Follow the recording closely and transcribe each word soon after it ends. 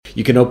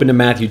You can open to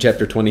Matthew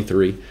chapter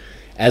 23.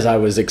 As I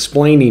was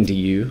explaining to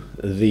you,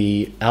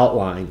 the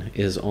outline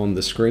is on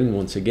the screen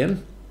once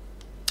again.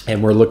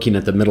 And we're looking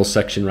at the middle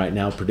section right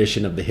now,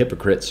 perdition of the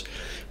hypocrites,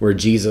 where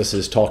Jesus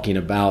is talking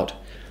about,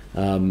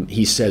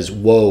 he says,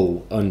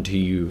 woe unto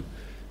you,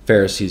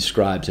 Pharisees,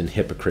 scribes, and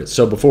hypocrites.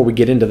 So before we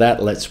get into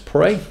that, let's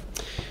pray,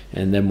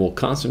 and then we'll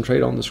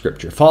concentrate on the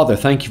scripture. Father,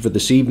 thank you for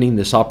this evening,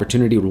 this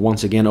opportunity to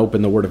once again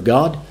open the Word of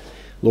God.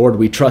 Lord,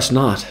 we trust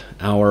not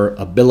our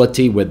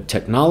ability with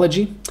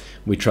technology.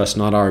 We trust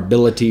not our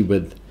ability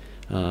with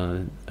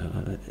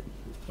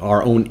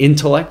our own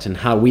intellect and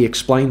how we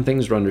explain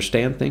things or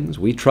understand things.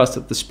 We trust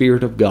that the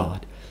Spirit of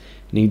God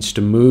needs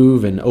to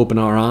move and open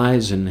our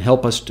eyes and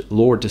help us,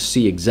 Lord, to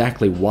see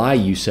exactly why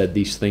you said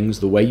these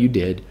things the way you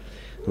did.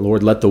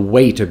 Lord, let the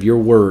weight of your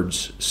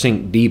words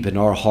sink deep in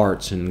our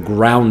hearts and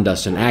ground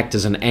us and act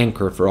as an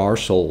anchor for our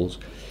souls.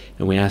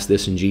 And we ask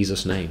this in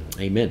Jesus' name.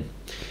 Amen.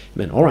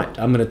 Amen. All right,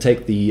 I'm going to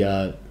take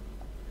the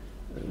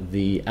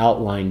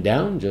outline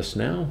down just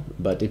now,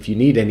 but if you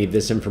need any of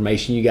this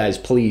information, you guys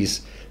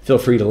please feel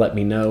free to let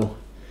me know.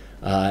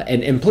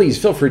 And please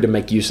feel free to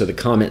make use of the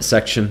comment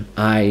section.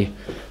 I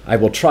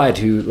will try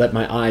to let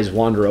my eyes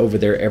wander over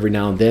there every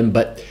now and then,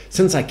 but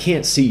since I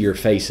can't see your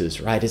faces,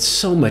 right, it's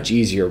so much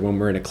easier when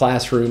we're in a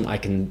classroom. I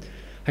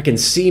can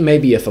see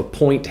maybe if a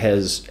point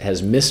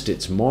has missed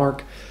its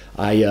mark.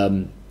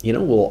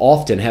 We'll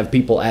often have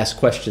people ask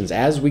questions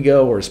as we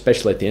go, or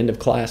especially at the end of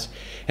class,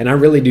 and I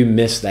really do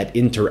miss that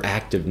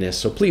interactiveness.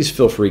 So please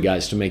feel free,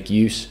 guys, to make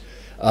use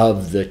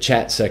of the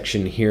chat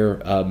section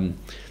here.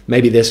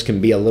 Maybe this can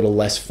be a little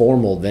less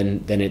formal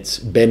than it's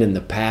been in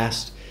the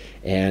past,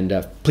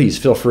 and please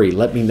feel free.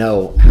 Let me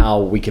know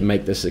how we can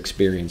make this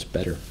experience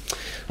better.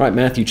 All right,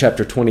 Matthew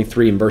chapter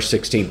 23 and verse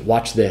 16.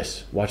 Watch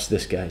this. Watch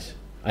this, guys.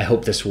 I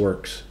hope this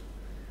works.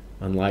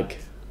 Unlike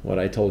what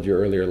I told you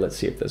earlier, let's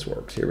see if this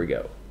works. Here we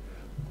go.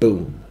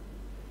 Boom.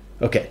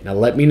 Okay, now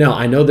let me know.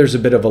 I know there's a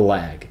bit of a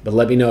lag, but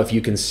let me know if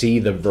you can see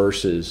the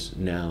verses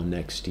now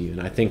next to you.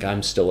 And I think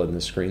I'm still in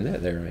the screen.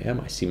 There I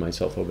am. I see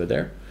myself over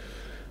there.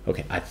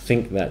 Okay, I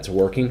think that's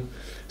working.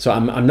 So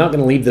I'm not going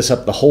to leave this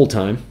up the whole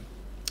time,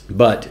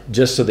 but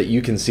just so that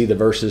you can see the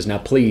verses. Now,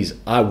 please,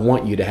 I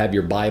want you to have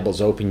your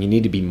Bibles open. You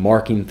need to be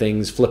marking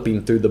things,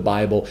 flipping through the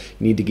Bible.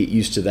 You need to get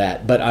used to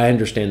that. But I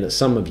understand that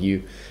some of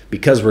you,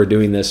 because we're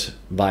doing this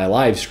via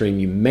live stream,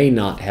 you may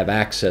not have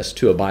access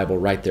to a Bible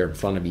right there in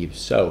front of you.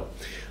 So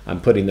I'm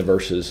putting the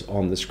verses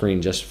on the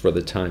screen just for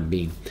the time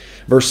being.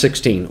 Verse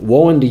 16,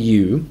 woe unto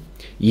you,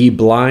 ye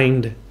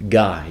blind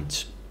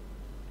guides.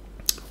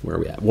 Where are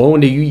we at? Woe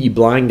unto you, ye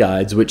blind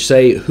guides, which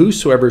say,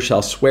 whosoever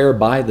shall swear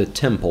by the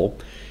temple,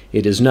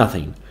 it is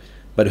nothing.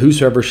 But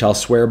whosoever shall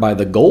swear by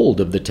the gold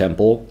of the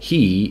temple,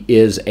 he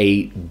is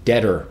a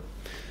debtor.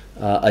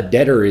 A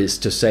debtor is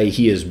to say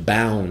he is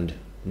bound.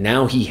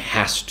 Now he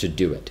has to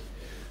do it.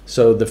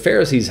 So the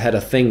Pharisees had a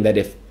thing that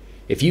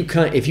if you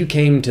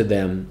came to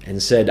them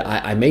and said,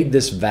 I made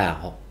this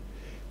vow,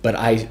 but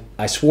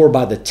I swore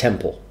by the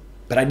temple,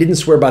 but I didn't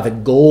swear by the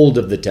gold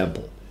of the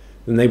temple,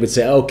 then they would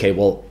say, okay,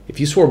 well, if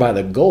you swore by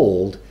the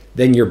gold,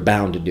 then you're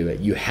bound to do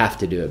it. You have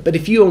to do it. But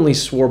if you only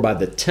swore by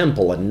the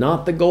temple and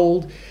not the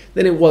gold,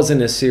 then it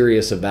wasn't as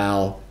serious a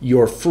vow.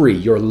 You're free.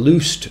 You're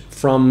loosed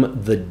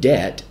from the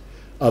debt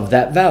of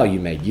that vow you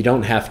made. You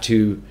don't have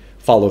to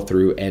follow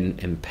through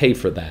and pay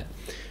for that,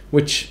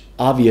 which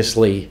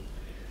obviously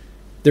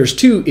there's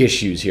two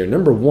issues here.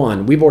 Number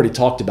one, we've already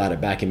talked about it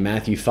back in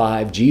Matthew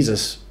 5.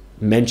 Jesus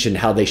mentioned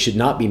how they should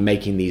not be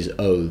making these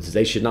oaths.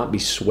 They should not be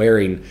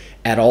swearing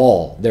at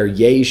all. Their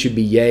yea should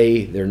be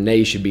yea, their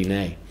nay should be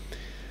nay.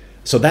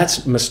 So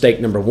that's mistake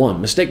number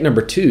one. Mistake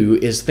number two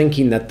is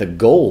thinking that the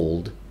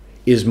gold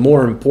is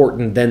more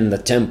important than the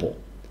temple,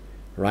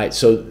 right?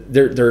 So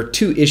there are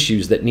two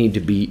issues that need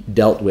to be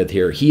dealt with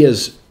here. He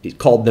has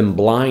called them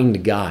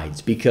blind guides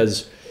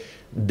because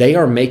they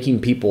are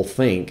making people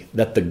think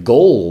that the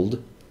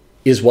gold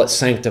is what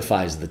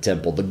sanctifies the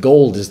temple. The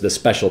gold is the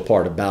special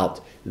part about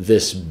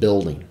this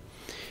building.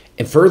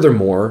 And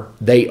furthermore,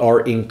 they are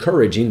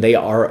encouraging, they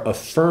are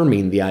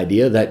affirming the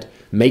idea that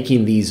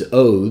making these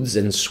oaths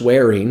and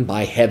swearing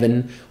by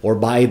heaven or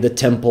by the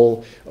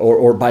temple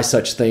or by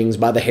such things,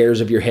 by the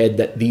hairs of your head,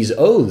 that these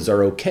oaths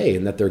are okay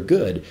and that they're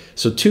good.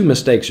 So two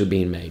mistakes are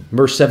being made.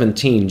 Verse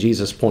 17,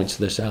 Jesus points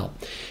this out.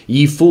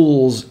 Ye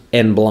fools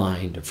and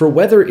blind, for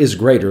whether is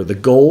greater, the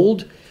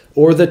gold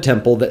or the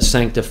temple that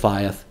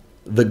sanctifieth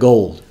the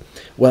gold?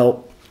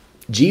 Well,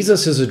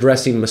 Jesus is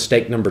addressing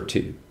mistake number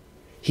two.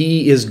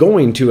 He is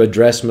going to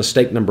address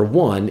mistake number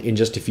one in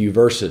just a few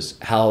verses,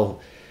 how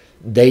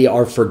they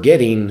are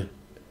forgetting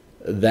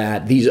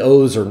that these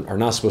oaths are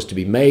not supposed to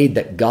be made,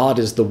 that God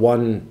is the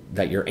one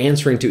that you're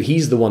answering to.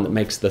 He's the one that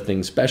makes the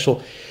thing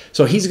special.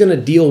 So he's going to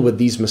deal with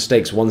these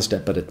mistakes one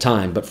step at a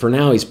time. But for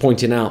now, he's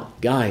pointing out,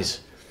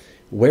 guys,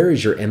 where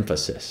is your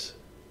emphasis?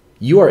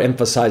 You are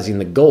emphasizing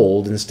the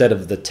gold instead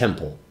of the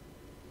temple.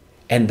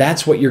 And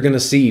that's what you're going to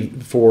see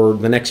for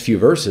the next few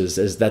verses,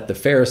 is that the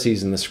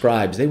Pharisees and the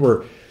scribes, they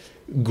were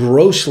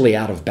grossly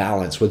out of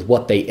balance with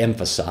what they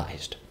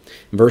emphasized.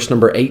 Verse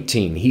number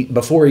 18,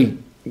 before he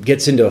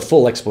gets into a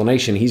full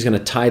explanation, he's going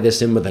to tie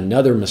this in with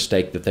another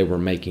mistake that they were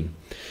making.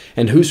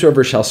 And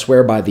whosoever shall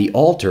swear by the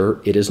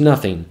altar, it is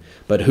nothing.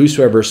 But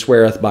whosoever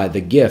sweareth by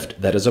the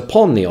gift that is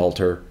upon the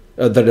altar,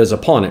 that is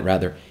upon it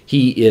rather,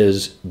 he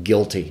is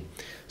guilty.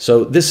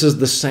 So this is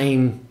the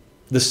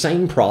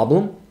same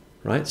problem,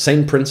 right?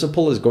 Same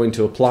principle is going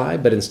to apply,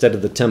 but instead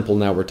of the temple,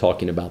 now we're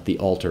talking about the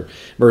altar.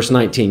 Verse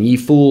 19, ye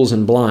fools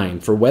and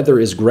blind, for whether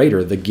is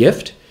greater, the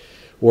gift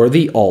or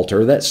the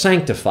altar that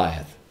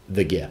sanctifieth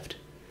the gift?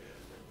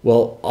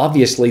 Well,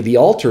 obviously, the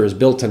altar is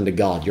built unto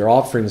God. You're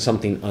offering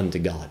something unto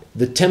God.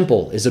 The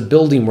temple is a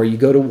building where you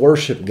go to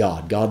worship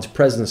God. God's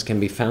presence can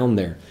be found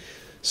there.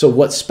 So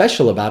what's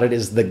special about it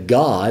is the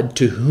God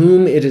to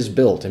whom it is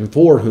built and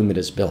for whom it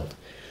is built.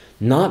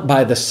 Not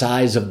by the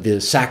size of the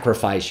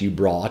sacrifice you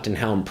brought and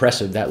how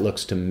impressive that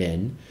looks to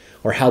men,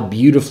 or how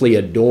beautifully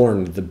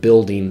adorned the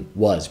building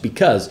was.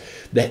 Because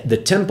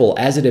the temple,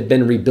 as it had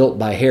been rebuilt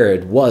by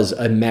Herod, was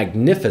a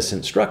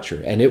magnificent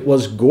structure, and it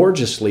was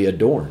gorgeously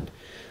adorned.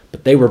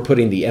 But they were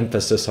putting the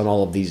emphasis on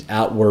all of these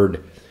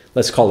outward,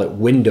 let's call it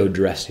window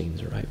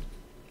dressings, right?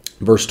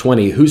 Verse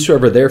 20,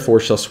 whosoever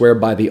therefore shall swear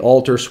by the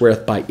altar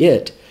sweareth by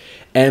it,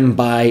 and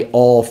by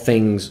all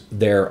things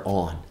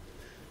thereon.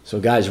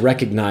 So guys,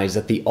 recognize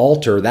that the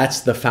altar,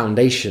 that's the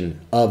foundation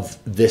of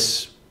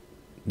this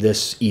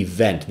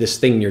event, this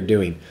thing you're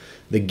doing.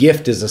 The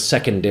gift is of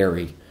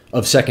secondary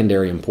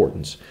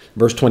importance.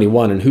 Verse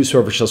 21, and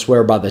whosoever shall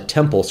swear by the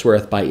temple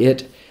sweareth by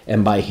it,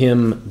 and by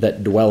him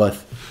that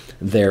dwelleth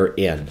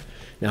therein.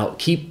 Now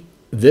keep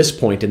this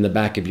point in the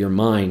back of your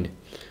mind,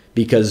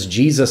 because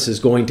Jesus is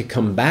going to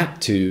come back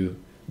to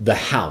the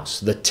house,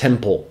 the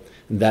temple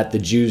that the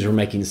Jews were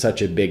making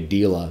such a big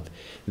deal of.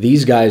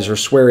 These guys are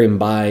swearing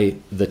by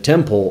the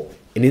temple,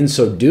 and in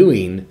so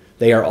doing,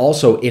 they are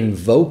also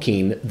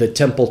invoking the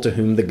temple to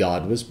whom the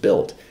God was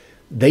built.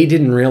 They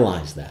didn't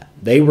realize that.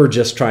 They were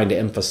just trying to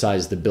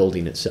emphasize the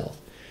building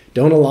itself.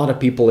 Don't a lot of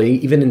people,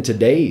 even in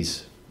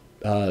today's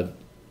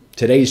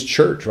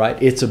church,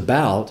 right? It's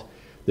about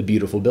the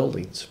beautiful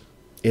buildings.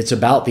 It's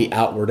about the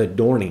outward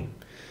adorning.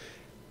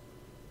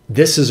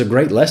 This is a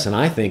great lesson,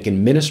 I think,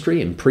 in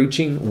ministry and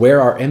preaching,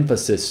 where our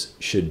emphasis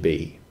should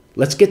be.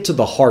 Let's get to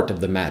the heart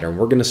of the matter. And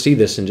we're going to see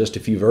this in just a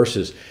few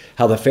verses,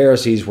 how the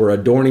Pharisees were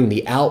adorning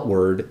the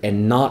outward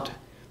and not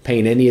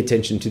paying any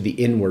attention to the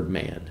inward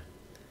man.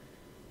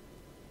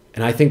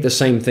 And I think the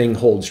same thing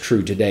holds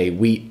true today.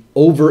 We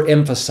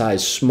overemphasize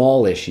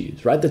small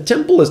issues, right? The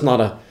temple is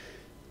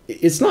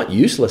it's not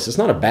useless. It's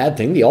not a bad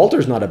thing. The altar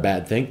is not a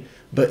bad thing.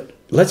 But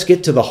let's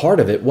get to the heart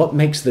of it. What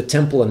makes the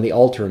temple and the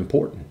altar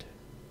important?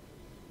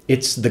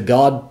 It's the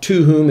God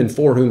to whom and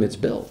for whom it's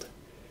built.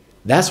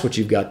 That's what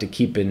you've got to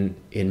keep in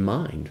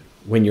mind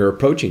when you're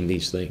approaching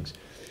these things.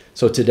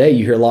 So today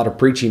you hear a lot of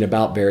preaching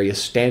about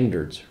various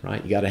standards,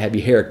 right? You got to have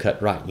your hair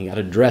cut right. And you got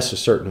to dress a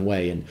certain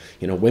way. And,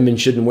 women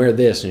shouldn't wear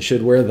this and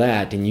should wear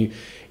that. And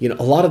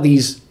a lot of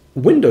these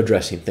window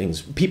dressing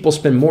things, people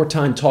spend more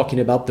time talking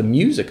about the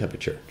music of a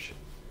church,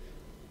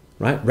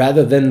 right?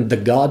 Rather than the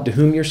God to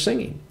whom you're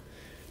singing.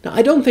 Now,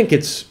 I don't think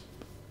it's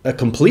a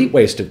complete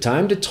waste of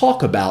time to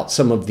talk about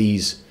some of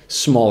these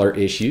smaller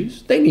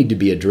issues. They need to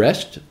be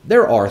addressed.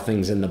 There are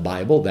things in the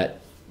Bible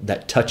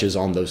that touches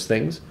on those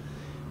things,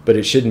 but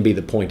it shouldn't be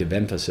the point of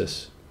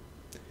emphasis.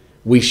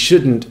 We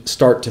shouldn't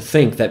start to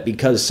think that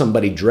because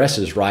somebody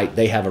dresses right,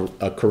 they have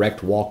a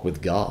correct walk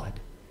with God.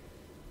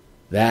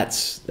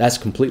 That's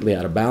completely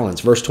out of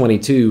balance. Verse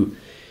 22,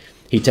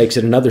 he takes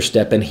it another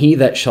step, and he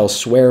that shall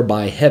swear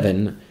by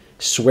heaven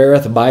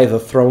sweareth by the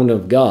throne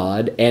of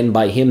God and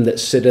by him that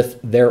sitteth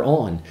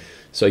thereon.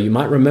 So you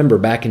might remember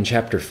back in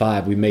chapter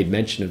 5, we made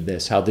mention of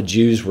this, how the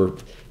Jews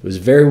it was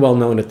very well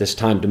known at this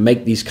time to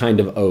make these kind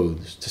of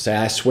oaths, to say,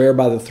 I swear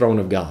by the throne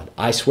of God.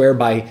 I swear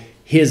by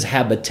his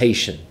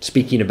habitation,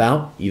 speaking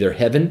about either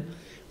heaven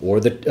or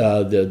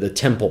the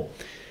temple.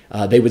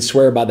 They would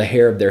swear by the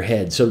hair of their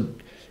head. So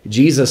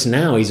Jesus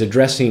now,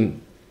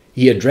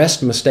 he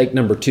addressed mistake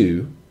number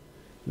 2.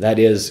 That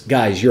is,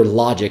 guys, your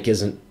logic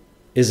isn't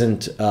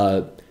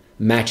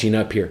matching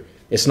up here.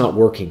 It's not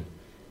working.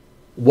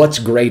 What's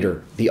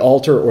greater, the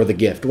altar or the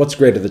gift? What's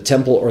greater, the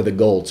temple or the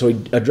gold? So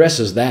he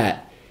addresses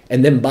that.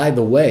 And then, by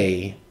the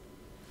way,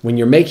 when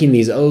you're making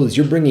these oaths,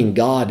 you're bringing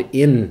God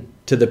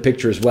into the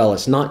picture as well.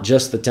 It's not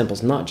just the temple.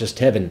 It's not just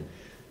heaven.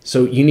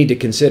 So you need to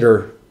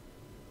consider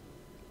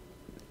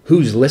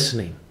who's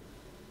listening,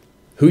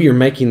 who you're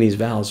making these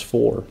vows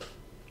for.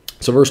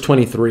 So verse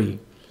 23,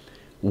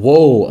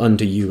 woe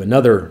unto you.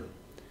 Another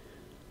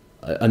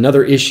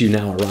issue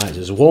now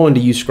arises. Woe unto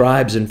you,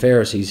 scribes and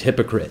Pharisees,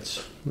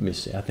 hypocrites. Let me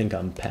see. I think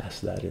I'm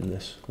past that in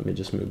this. Let me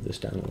just move this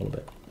down a little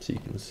bit so you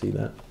can see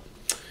that.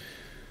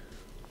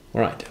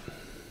 All right.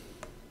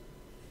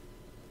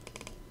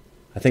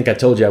 I think I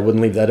told you I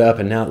wouldn't leave that up,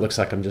 and now it looks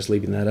like I'm just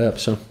leaving that up.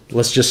 So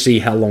let's just see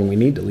how long we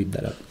need to leave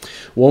that up.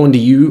 Woe unto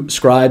you,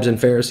 scribes and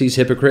Pharisees,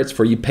 hypocrites,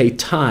 for you pay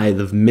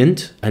tithe of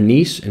mint,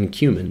 anise, and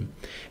cumin,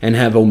 and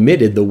have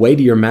omitted the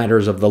weightier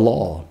matters of the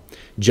law,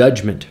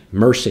 judgment,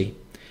 mercy,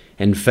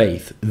 and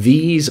faith.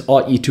 These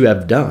ought ye to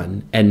have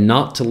done, and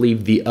not to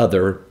leave the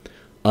other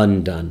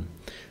undone.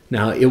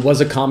 Now, it was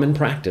a common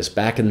practice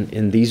back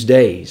in these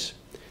days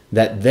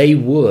that they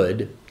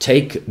would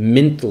take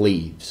mint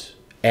leaves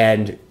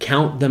and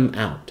count them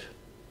out.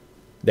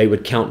 They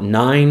would count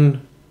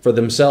 9 for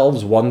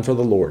themselves, 1 for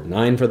the Lord.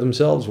 9 for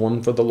themselves,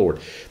 1 for the Lord.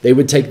 They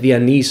would take the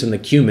anise and the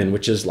cumin,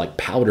 which is like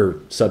powder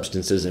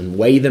substances, and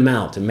weigh them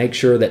out and make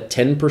sure that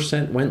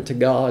 10% went to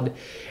God,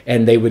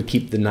 and they would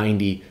keep the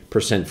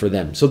 90% for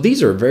them. So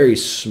these are very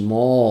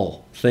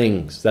small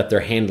things that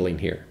they're handling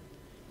here.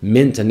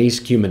 Mint, anise,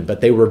 cumin,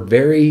 but they were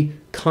very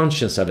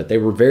conscious of it. They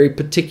were very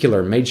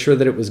particular, made sure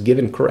that it was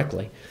given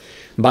correctly.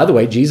 And by the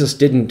way, Jesus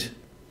didn't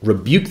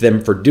rebuke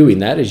them for doing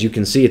that, as you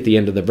can see at the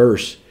end of the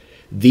verse.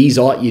 These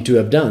ought you to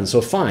have done.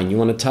 So fine, you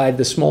want to tithe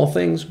the small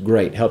things?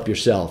 Great, help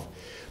yourself.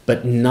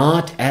 But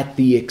not at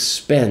the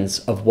expense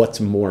of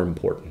what's more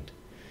important.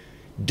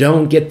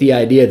 Don't get the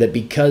idea that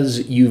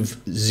because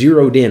you've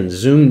zoomed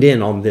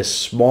in on this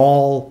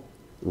small,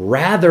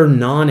 rather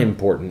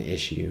non-important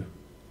issue,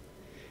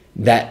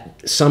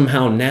 that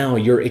somehow now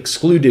you're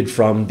excluded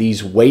from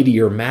these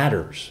weightier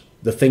matters,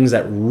 the things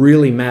that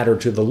really matter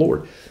to the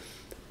Lord.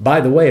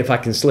 By the way, if I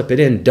can slip it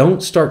in,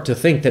 don't start to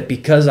think that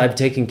because I've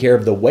taken care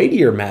of the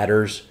weightier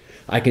matters,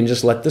 I can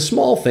just let the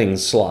small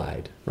things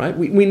slide, right?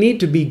 We need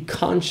to be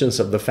conscious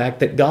of the fact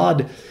that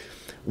God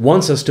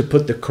wants us to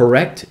put the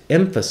correct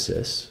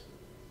emphasis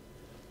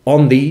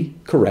on the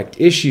correct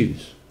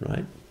issues,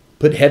 right?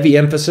 Put heavy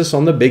emphasis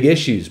on the big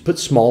issues. Put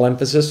small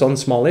emphasis on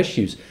small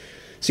issues.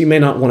 So you may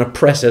not want to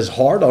press as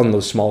hard on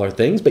those smaller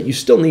things, but you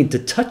still need to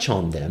touch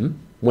on them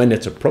when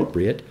it's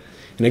appropriate.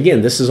 And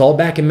again, this is all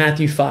back in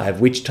Matthew 5.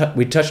 We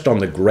touched on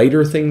the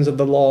greater things of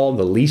the law,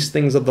 the least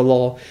things of the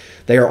law.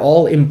 They are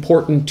all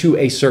important to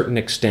a certain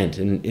extent,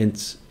 and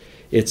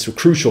it's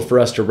crucial for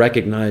us to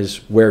recognize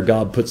where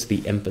God puts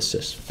the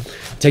emphasis.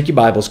 Take your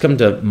Bibles, come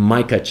to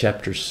Micah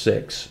chapter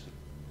 6.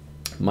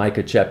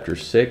 Micah chapter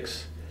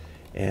 6,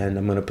 and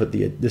I'm going to put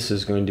this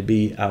is going to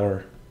be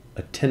our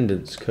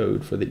attendance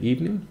code for the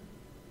evening.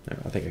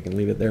 I think I can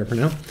leave it there for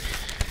now.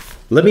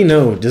 Let me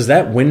know, does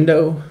that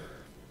window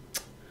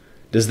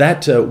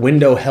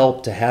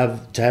help to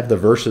have the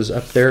verses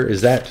up there?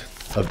 Is that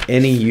of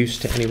any use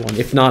to anyone?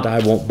 If not, I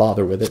won't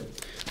bother with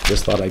it.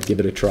 Just thought I'd give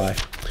it a try.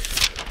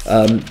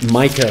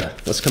 Micah,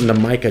 let's come to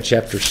Micah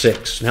chapter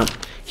 6. Now,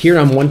 here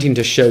I'm wanting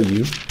to show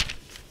you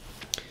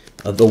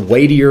the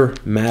weightier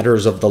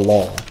matters of the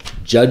law: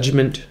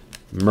 judgment,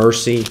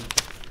 mercy,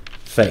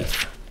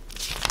 faith.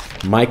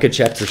 Micah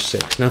chapter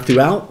 6. Now,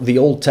 throughout the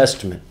Old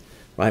Testament,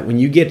 right, when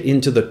you get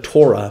into the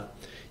Torah,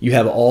 you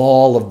have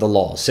all of the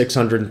laws,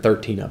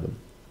 613 of them.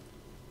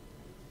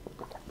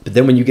 But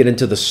then when you get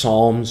into the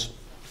Psalms,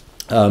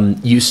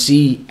 you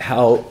see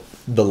how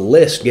the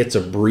list gets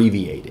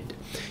abbreviated.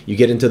 You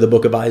get into the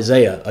book of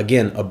Isaiah,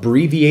 again,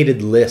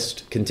 abbreviated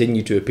lists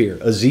continue to appear.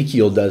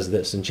 Ezekiel does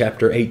this in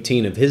chapter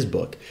 18 of his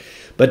book.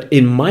 But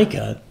in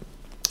Micah,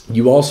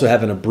 you also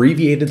have an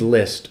abbreviated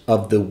list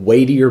of the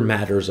weightier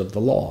matters of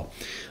the law.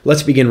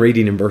 Let's begin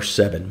reading in verse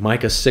 7.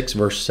 Micah 6,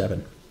 verse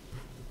 7.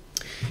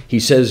 He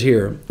says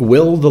here,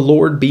 "Will the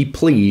Lord be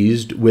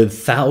pleased with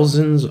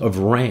thousands of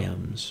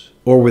rams,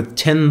 or with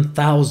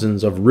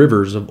 10,000s of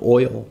rivers of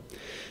oil?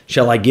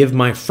 Shall I give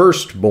my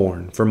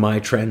firstborn for my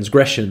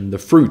transgression, the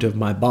fruit of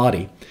my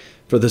body,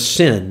 for the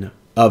sin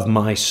of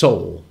my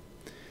soul?"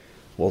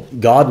 Well,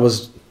 God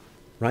was,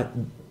 right,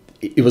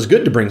 it was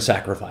good to bring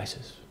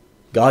sacrifices.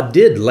 God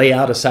did lay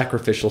out a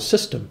sacrificial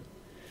system.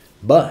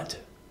 But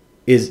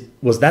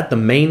was that the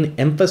main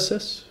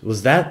emphasis?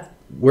 Is that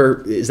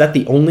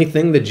the only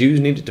thing the Jews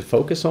needed to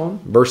focus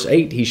on? Verse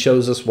 8, he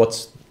shows us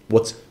what's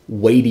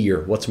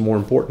weightier, what's more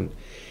important.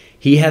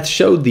 "He hath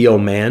showed thee, O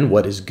man,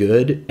 what is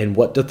good, and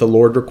what doth the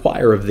Lord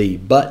require of thee,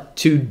 but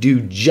to do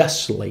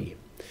justly."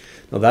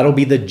 Now that'll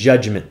be the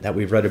judgment that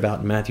we've read about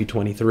in Matthew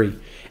 23.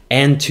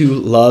 "And to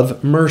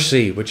love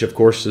mercy," which of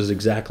course is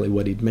exactly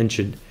what he'd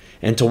mentioned,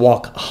 "and to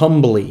walk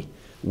humbly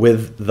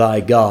with thy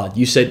God."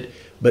 You said,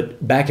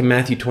 but back in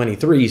Matthew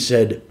 23, he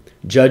said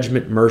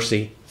judgment,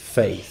 mercy,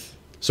 faith.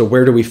 So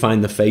where do we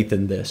find the faith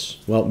in this?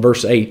 Well,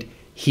 verse 8,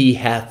 "He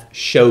hath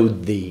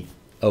showed thee,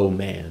 O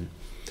man."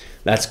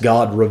 That's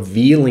God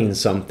revealing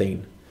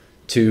something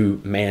to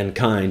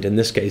mankind, in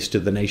this case to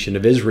the nation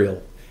of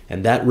Israel.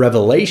 And that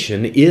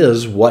revelation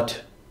is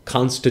what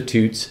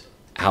constitutes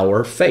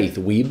our faith.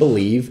 We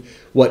believe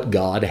what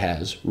God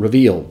has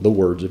revealed, the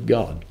words of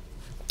God.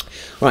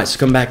 All right, so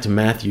come back to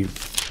Matthew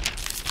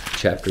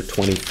chapter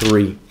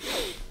 23.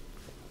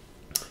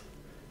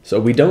 So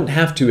we don't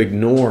have to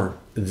ignore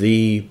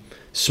the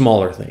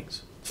smaller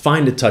things.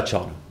 Find to touch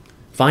on them.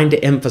 Find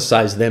to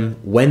emphasize them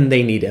when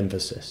they need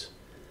emphasis.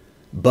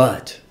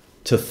 But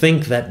to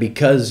think that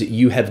because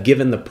you have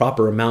given the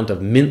proper amount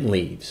of mint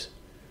leaves,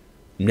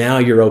 now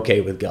you're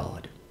okay with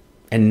God,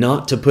 and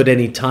not to put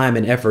any time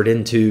and effort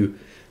into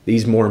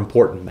these more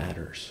important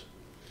matters.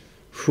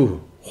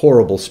 Whew,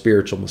 horrible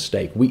spiritual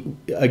mistake. We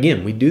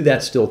do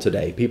that still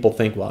today. People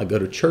think, well, I go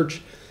to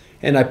church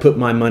and I put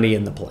my money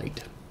in the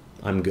plate.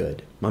 I'm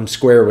good. I'm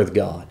square with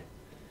God.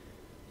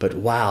 But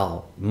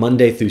wow,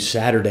 Monday through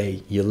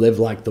Saturday, you live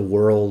like the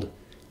world,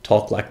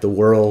 talk like the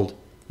world.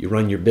 You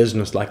run your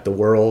business like the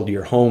world.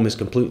 Your home is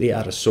completely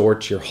out of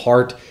sorts. Your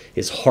heart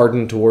is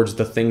hardened towards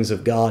the things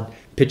of God.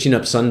 Pitching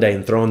up Sunday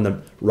and throwing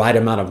the right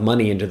amount of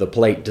money into the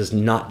plate does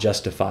not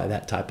justify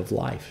that type of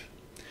life.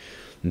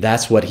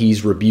 That's what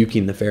he's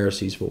rebuking the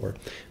Pharisees for.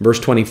 Verse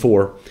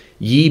 24,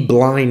 ye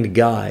blind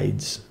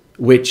guides,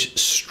 which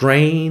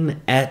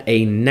strain at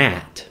a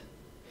gnat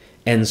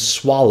and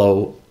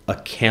swallow a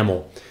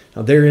camel.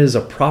 Now there is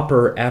a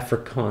proper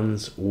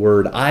Afrikaans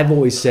word. I've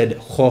always said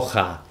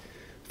hoja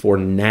for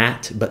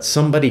gnat, but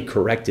somebody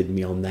corrected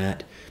me on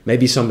that.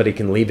 Maybe somebody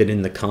can leave it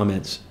in the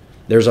comments.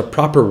 There's a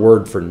proper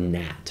word for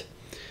gnat.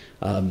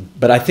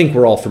 But I think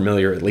we're all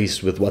familiar at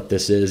least with what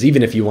this is.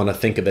 Even if you want to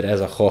think of it as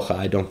a hoja,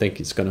 I don't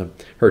think it's going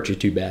to hurt you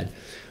too bad.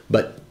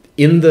 But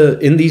in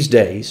these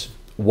days,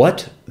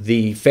 what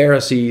the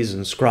Pharisees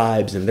and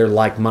scribes and their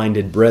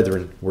like-minded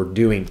brethren were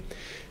doing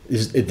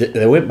is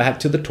they went back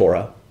to the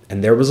Torah,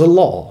 and there was a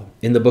law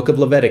in the book of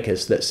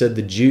Leviticus that said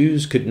the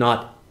Jews could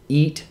not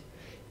eat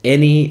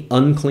any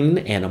unclean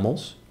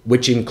animals,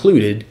 which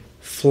included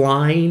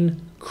flying,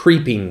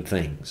 creeping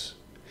things.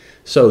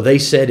 So they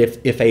said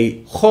if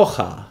a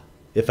hoja,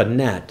 if a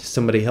gnat,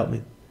 somebody help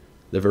me.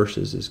 The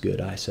verses is good.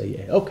 I say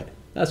yeah. Okay,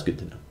 that's good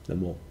to know. Then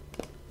we'll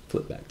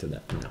flip back to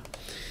that for now.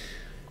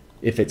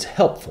 If it's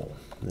helpful,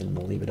 then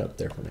we'll leave it up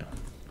there for now.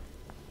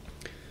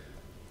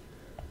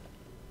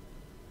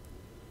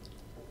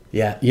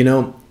 Yeah,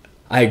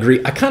 I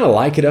agree. I kind of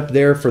like it up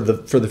there for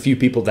the few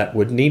people that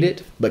would need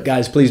it. But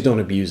guys, please don't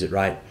abuse it,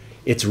 right?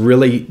 It's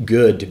really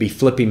good to be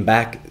flipping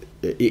back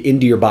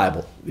into your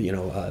Bible,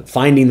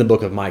 finding the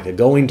book of Micah,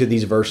 going to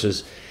these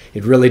verses.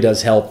 It really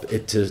does help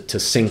it to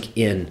sink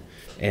in.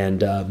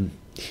 And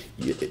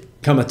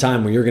come a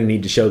time when you're going to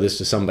need to show this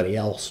to somebody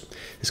else.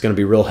 It's going to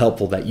be real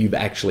helpful that you've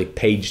actually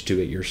paged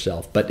to it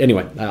yourself. But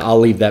anyway, I'll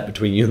leave that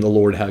between you and the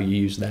Lord, how you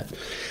use that.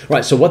 All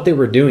right, so what they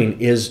were doing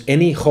is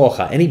any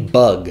hoja, any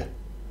bug,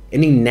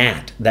 any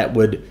gnat that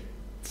would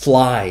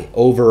fly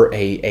over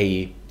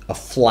a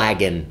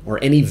flagon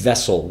or any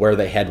vessel where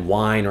they had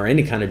wine or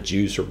any kind of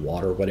juice or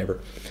water or whatever,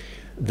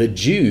 the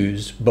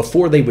Jews,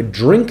 before they would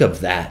drink of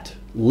that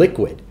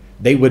liquid,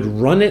 they would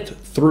run it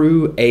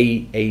through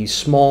a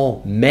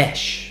small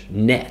mesh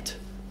net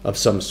of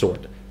some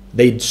sort.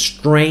 They'd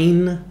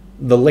strain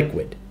the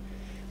liquid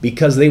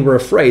because they were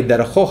afraid that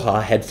a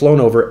hoja had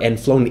flown over and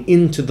flown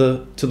into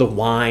the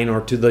wine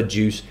or to the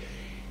juice.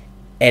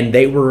 And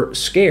they were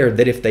scared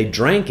that if they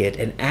drank it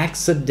and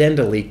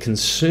accidentally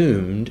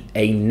consumed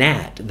a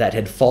gnat that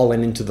had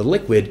fallen into the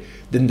liquid,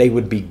 then they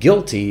would be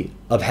guilty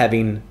of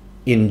having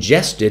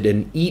ingested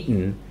and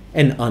eaten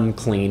an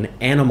unclean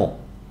animal.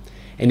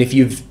 And if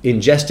you've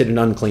ingested an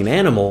unclean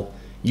animal,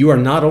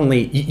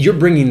 you're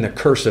bringing the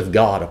curse of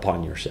God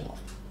upon yourself.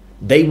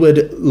 They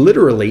would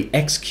literally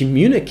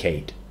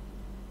excommunicate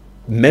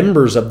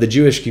members of the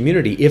Jewish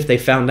community if they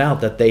found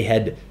out that they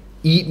had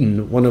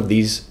eaten one of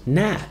these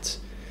gnats.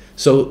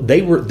 So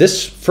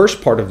this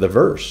first part of the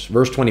verse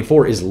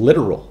 24, is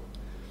literal.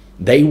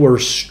 They were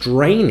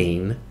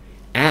straining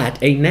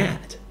at a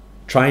gnat,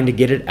 trying to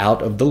get it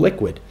out of the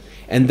liquid.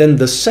 And then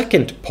the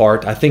second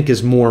part, I think,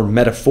 is more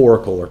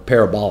metaphorical or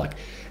parabolic.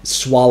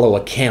 Swallow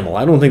a camel.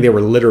 I don't think they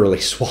were literally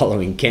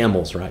swallowing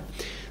camels, right?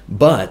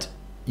 But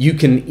you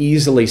can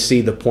easily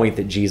see the point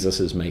that Jesus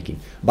is making.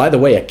 By the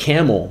way, a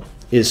camel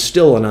is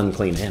still an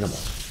unclean animal,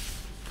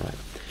 right?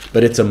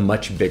 But it's a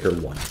much bigger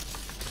one.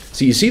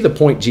 So you see the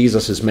point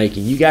Jesus is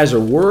making. You guys are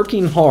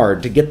working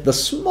hard to get the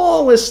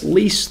smallest,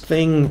 least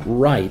thing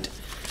right.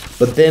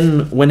 But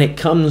then when it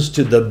comes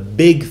to the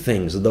big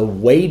things, the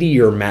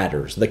weightier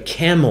matters, the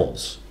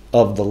camels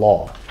of the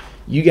law,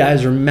 you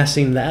guys are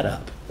messing that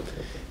up.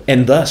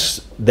 And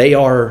thus, they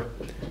are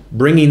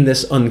bringing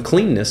this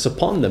uncleanness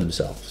upon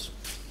themselves,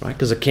 right?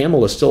 Because a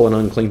camel is still an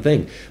unclean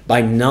thing.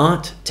 By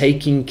not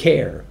taking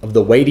care of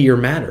the weightier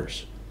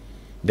matters,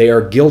 they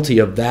are guilty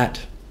of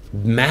that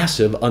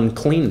massive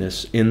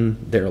uncleanness in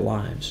their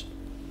lives.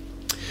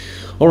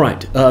 All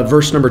right,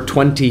 verse number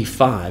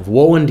 25.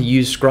 Woe unto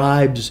you,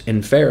 scribes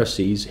and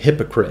Pharisees,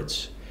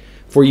 hypocrites!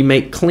 For you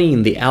make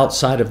clean the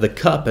outside of the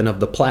cup and of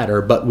the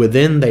platter, but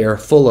within they are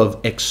full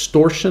of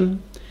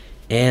extortion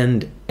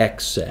and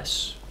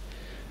excess.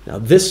 Now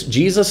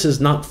Jesus is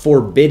not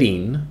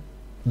forbidding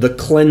the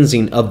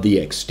cleansing of the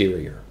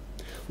exterior.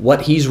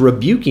 What he's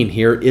rebuking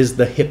here is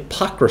the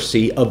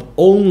hypocrisy of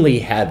only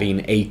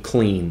having a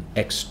clean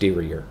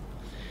exterior.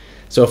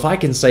 So if I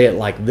can say it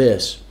like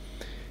this,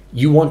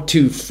 you want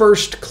to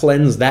first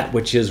cleanse that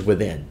which is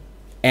within.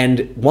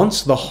 And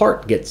once the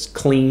heart gets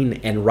clean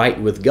and right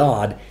with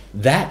God,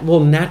 that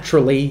will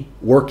naturally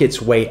work its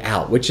way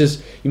out, which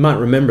is, you might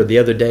remember the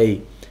other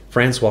day,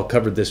 Francois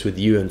covered this with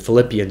you in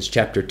Philippians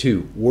chapter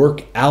 2.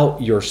 Work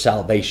out your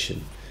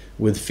salvation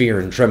with fear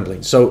and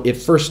trembling. So it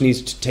first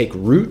needs to take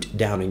root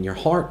down in your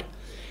heart.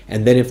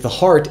 And then if the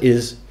heart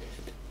is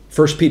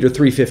 1 Peter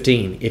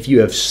 3:15, if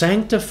you have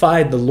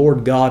sanctified the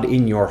Lord God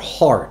in your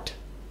heart,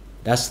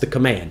 that's the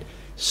command,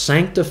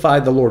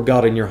 sanctify the Lord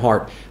God in your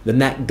heart, then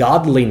that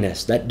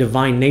godliness, that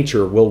divine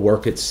nature will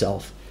work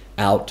itself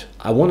out.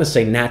 I want to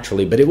say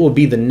naturally, but it will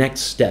be the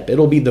next step.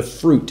 It'll be the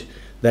fruit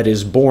that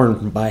is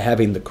born by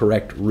having the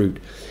correct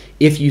root.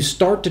 If you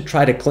start to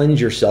try to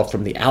cleanse yourself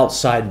from the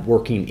outside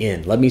working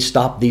in, let me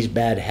stop these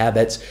bad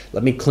habits,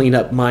 let me clean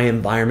up my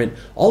environment,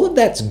 all of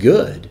that's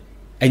good.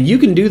 And you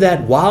can do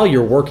that while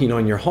you're working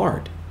on your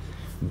heart.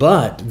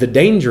 But the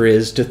danger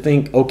is to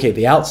think, okay,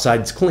 the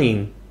outside's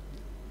clean,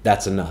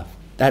 that's enough.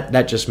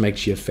 That just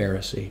makes you a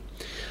Pharisee.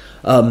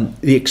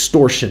 The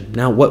extortion.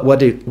 Now,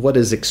 what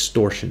is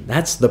extortion?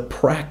 That's the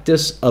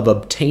practice of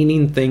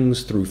obtaining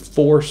things through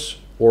force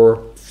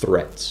or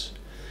threats.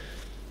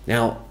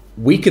 Now,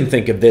 we can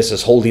think of this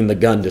as holding the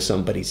gun to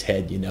somebody's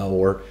head,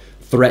 or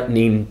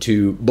threatening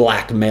to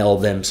blackmail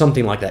them,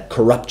 something like that.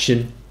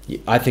 Corruption.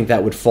 I think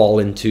that would fall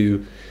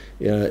into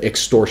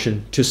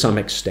extortion to some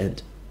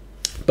extent.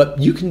 But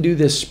you can do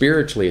this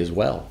spiritually as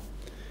well.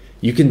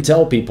 You can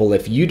tell people,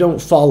 if you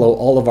don't follow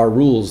all of our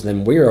rules,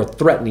 then we are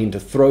threatening to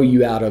throw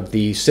you out of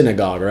the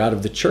synagogue or out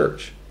of the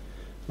church,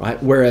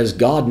 right? Whereas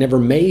God never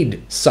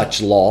made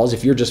such laws.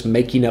 If you're just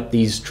making up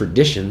these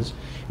traditions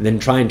and then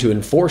trying to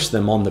enforce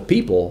them on the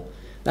people,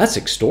 that's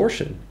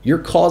extortion. You're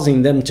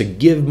causing them to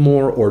give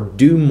more or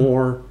do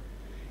more,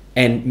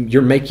 and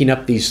you're making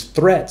up these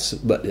threats,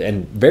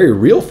 and very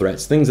real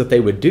threats, things that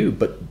they would do,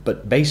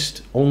 but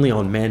based only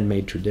on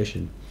man-made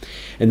tradition.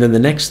 And then the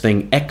next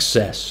thing,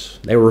 excess.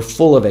 They were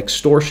full of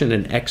extortion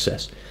and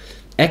excess.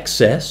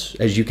 Excess,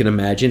 as you can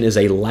imagine, is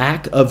a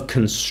lack of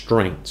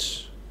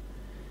constraints,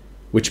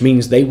 which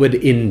means they would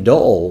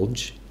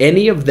indulge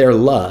any of their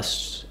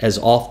lusts as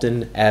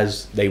often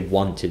as they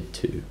wanted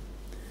to.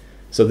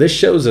 So this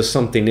shows us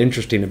something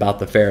interesting about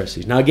the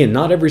Pharisees. Now again,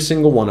 not every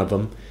single one of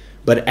them,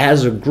 but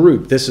as a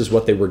group, this is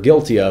what they were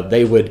guilty of.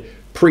 They would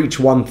preach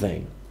one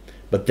thing,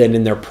 but then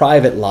in their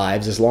private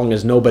lives, as long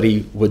as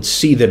nobody would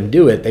see them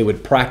do it, they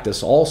would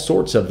practice all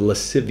sorts of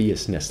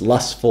lasciviousness,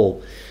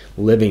 lustful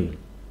living.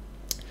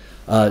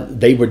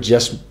 They would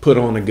just put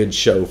on a good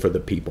show for the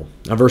people.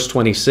 Now, verse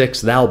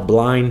 26, thou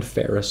blind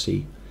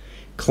Pharisee,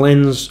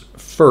 cleanse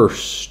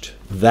first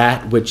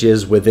that which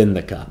is within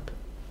the cup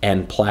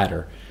and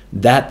platter,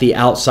 that the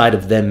outside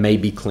of them may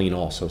be clean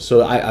also.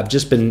 So I've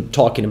just been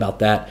talking about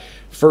that.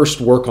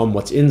 First work on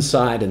what's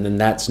inside, and then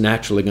that's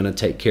naturally going to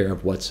take care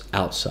of what's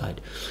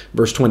outside.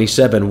 Verse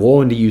 27,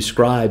 woe unto you,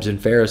 scribes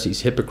and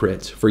Pharisees,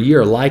 hypocrites, for ye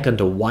are like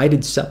unto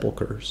whited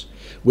sepulchres,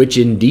 which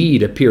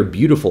indeed appear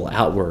beautiful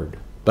outward,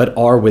 but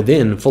are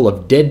within full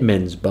of dead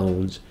men's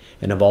bones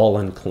and of all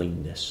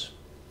uncleanness.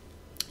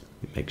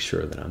 Let me make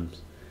sure that I'm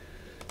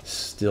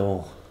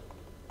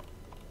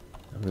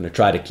going to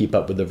try to keep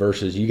up with the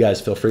verses. You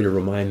guys feel free to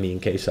remind me in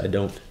case I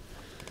don't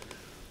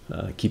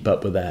keep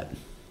up with that.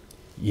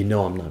 You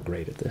know I'm not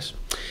great at this.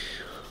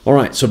 All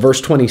right, so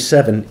verse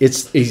 27,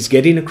 he's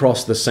getting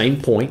across the same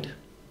point.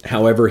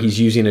 However, he's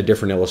using a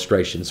different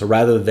illustration. So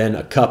rather than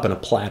a cup and a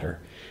platter,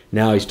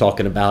 now he's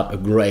talking about a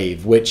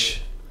grave,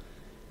 which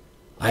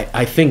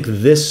I think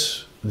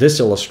this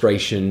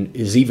illustration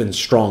is even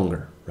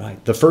stronger,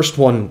 right? The first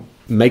one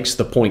makes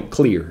the point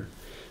clear,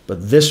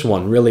 but this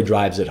one really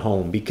drives it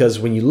home, because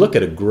when you look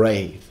at a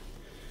grave,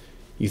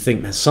 you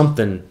think, man,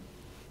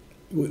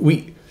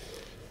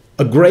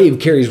 a grave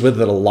carries with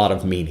it a lot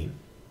of meaning.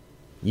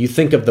 You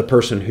think of the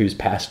person who's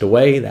passed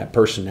away. That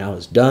person now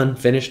is done,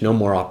 finished, no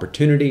more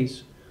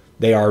opportunities.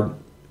 They are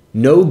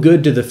no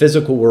good to the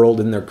physical world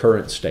in their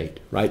current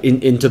state, right?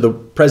 Into the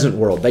present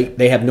world.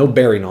 They have no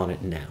bearing on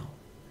it now.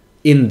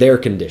 In their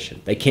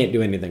condition, they can't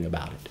do anything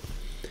about it.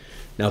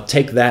 Now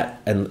take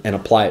that and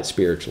apply it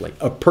spiritually.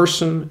 A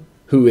person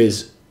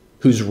whose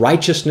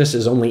righteousness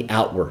is only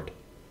outward,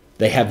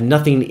 they have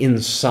nothing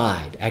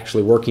inside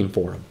actually working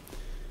for them,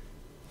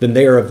 then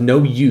they are of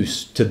no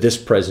use to this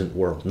present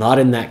world, not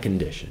in that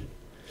condition.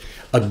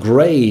 A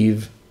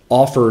grave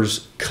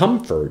offers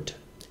comfort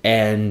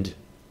and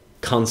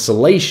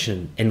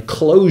consolation and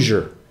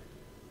closure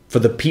for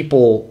the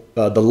people,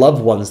 the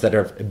loved ones that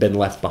have been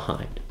left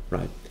behind,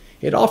 right?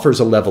 It offers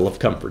a level of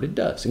comfort, it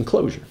does, and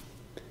closure.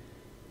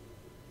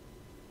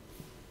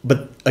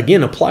 But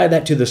again, apply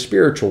that to the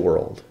spiritual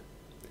world.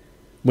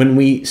 When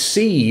we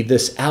see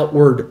this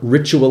outward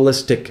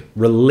ritualistic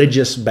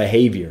religious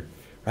behavior,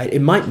 right,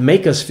 it might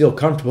make us feel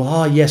comfortable.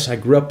 Oh, yes, I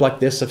grew up like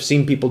this. I've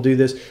seen people do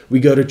this.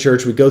 We go to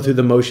church. We go through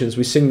the motions.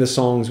 We sing the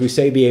songs. We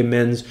say the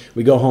amens.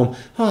 We go home.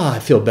 I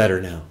feel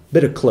better now.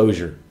 Bit of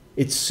closure.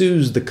 It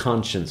soothes the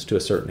conscience to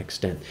a certain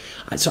extent.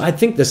 So I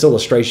think this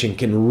illustration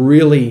can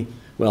really,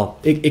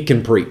 it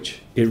can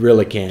preach. It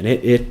really can.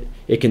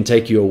 It can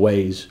take you a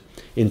ways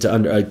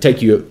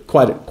take you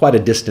quite a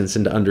distance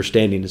into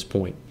understanding this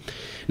point.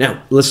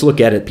 Now, let's look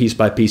at it piece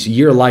by piece.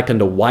 You're like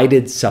unto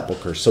whited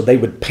sepulchres. So they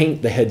would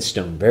paint the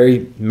headstone,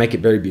 make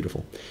it very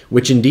beautiful,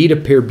 which indeed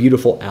appear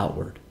beautiful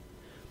outward,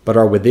 but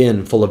are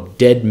within full of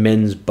dead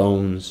men's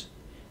bones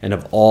and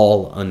of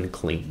all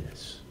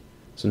uncleanness.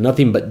 So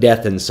nothing but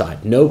death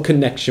inside, no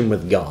connection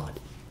with God,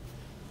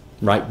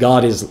 right?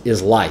 God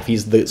is life.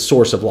 He's the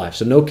source of life.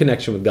 So no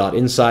connection with God.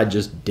 Inside,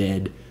 just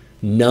dead,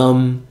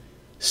 numb,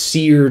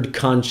 seared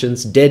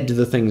conscience, dead to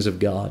the things of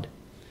God.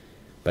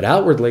 But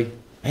outwardly,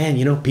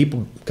 man,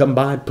 people come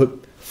by,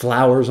 put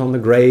flowers on the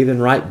grave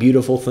and write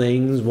beautiful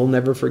things. We'll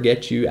never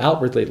forget you.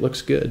 Outwardly, it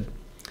looks good.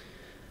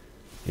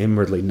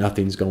 Inwardly,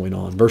 nothing's going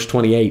on. Verse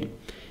 28,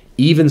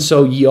 even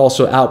so ye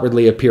also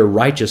outwardly appear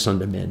righteous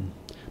unto men,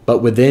 but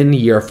within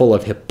ye are full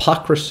of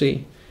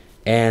hypocrisy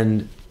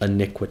and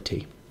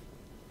iniquity.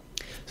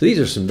 So these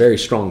are some very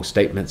strong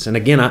statements. And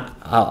again,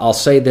 I'll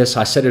say this.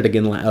 I said it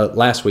again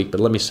last week,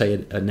 but let me say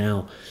it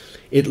now.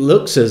 It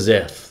looks as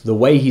if the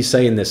way he's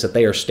saying this, that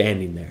they are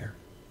standing there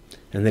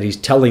and that he's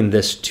telling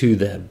this to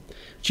them.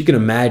 But you can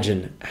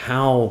imagine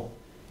how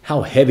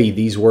heavy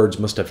these words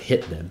must have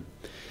hit them.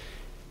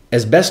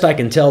 As best I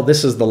can tell,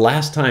 this is the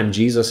last time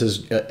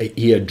Jesus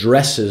he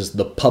addresses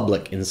the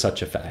public in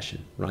such a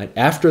fashion, right?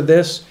 After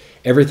this,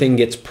 everything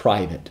gets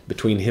private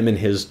between him and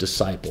his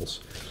disciples.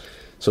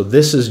 So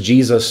this is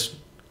Jesus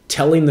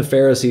telling the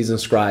Pharisees and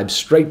scribes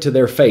straight to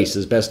their face,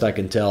 as best I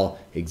can tell,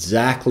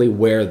 exactly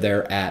where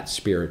they're at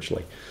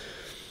spiritually.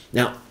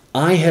 Now,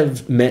 I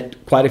have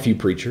met quite a few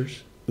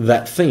preachers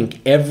that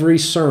think every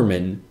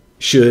sermon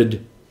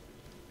they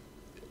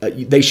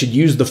should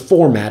use the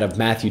format of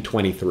Matthew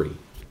 23.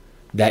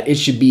 That it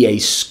should be a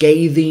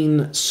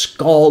scathing,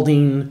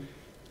 scalding,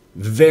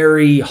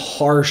 very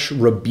harsh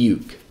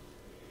rebuke.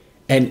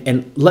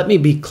 And let me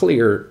be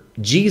clear,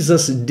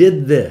 Jesus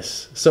did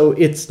this. So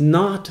it's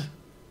not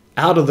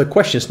out of the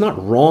question. It's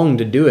not wrong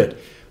to do it.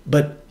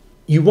 But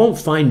you won't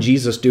find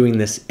Jesus doing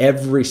this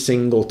every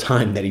single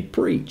time that he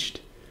preached.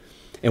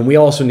 And we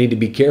also need to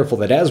be careful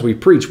that as we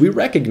preach, we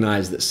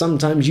recognize that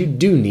sometimes you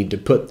do need to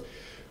put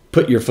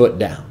your foot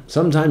down.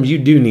 Sometimes you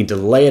do need to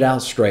lay it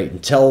out straight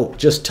and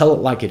just tell it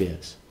like it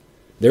is.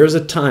 There's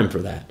a time for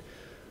that.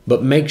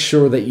 But make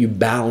sure that you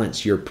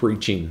balance your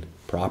preaching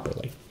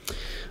properly.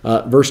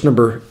 Verse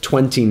number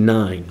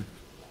 29.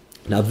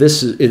 Now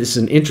this is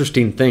an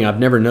interesting thing. I've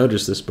never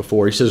noticed this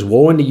before. He says,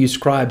 woe unto you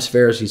scribes,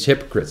 Pharisees,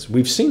 hypocrites.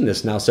 We've seen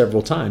this now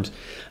several times.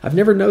 I've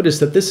never noticed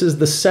that this is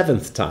the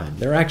 7th time.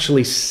 There are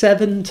actually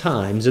 7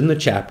 times in the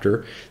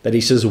chapter that he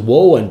says,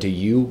 woe unto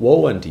you,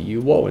 woe unto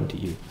you, woe unto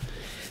you.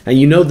 And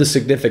you know the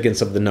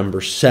significance of the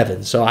number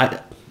 7. So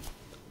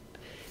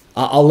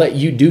I'll let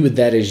you do with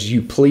that as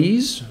you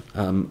please.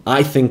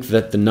 I think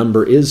that the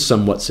number is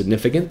somewhat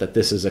significant, that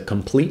this is a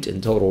complete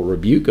and total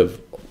rebuke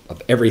of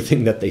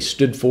everything that they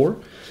stood for.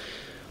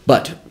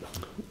 But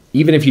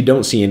even if you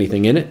don't see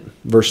anything in it,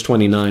 verse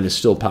 29 is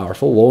still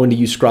powerful. Woe unto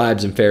you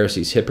scribes and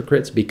Pharisees,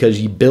 hypocrites,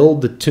 because ye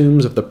build the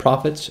tombs of the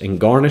prophets and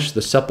garnish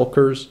the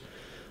sepulchres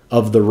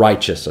of the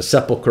righteous. A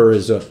sepulcher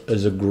is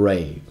a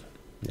grave.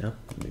 Yeah,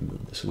 let me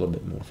move this a little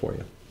bit more for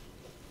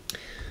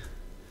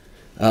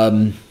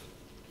you.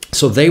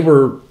 So they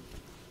were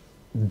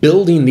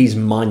building these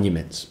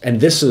monuments,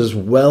 and this is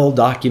well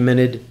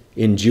documented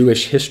in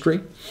Jewish history.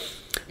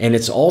 And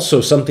it's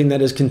also something that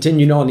has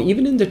continued on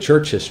even into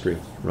church history,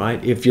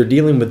 right? If you're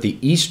dealing with the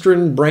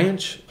Eastern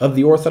branch of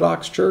the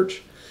Orthodox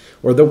Church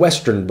or the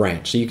Western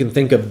branch, so you can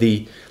think of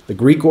the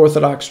Greek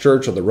Orthodox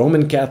Church or the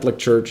Roman Catholic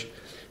Church,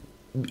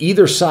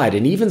 either side,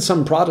 and even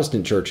some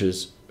Protestant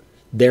churches,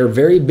 they're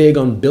very big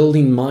on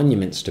building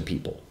monuments to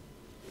people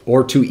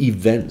or to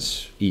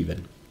events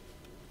even.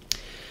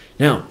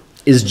 Now,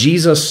 is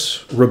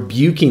Jesus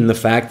rebuking the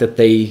fact that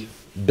they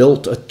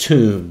built a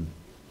tomb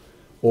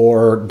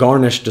or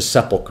garnished a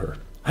sepulcher?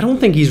 I don't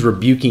think he's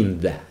rebuking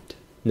that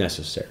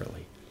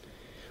necessarily.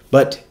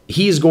 But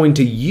he is going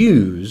to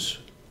use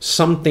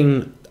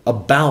something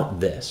about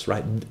this,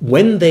 right?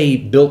 When they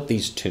built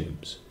these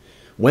tombs,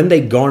 when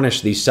they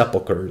garnished these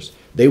sepulchers,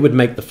 they would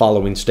make the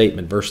following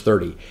statement, verse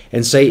 30,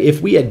 and say,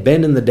 if we had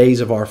been in the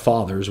days of our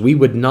fathers, we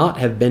would not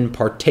have been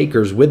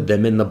partakers with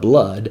them in the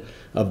blood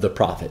of the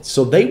prophets.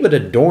 So they would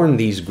adorn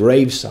these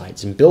grave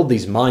sites and build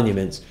these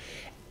monuments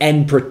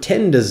and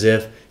pretend as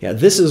if,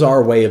 this is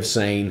our way of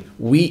saying,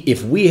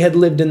 if we had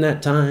lived in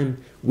that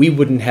time, we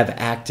wouldn't have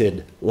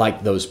acted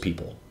like those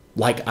people,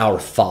 like our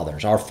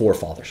fathers, our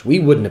forefathers. We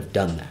wouldn't have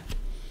done that.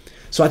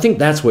 So I think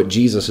that's what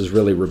Jesus is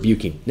really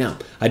rebuking. Now,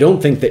 I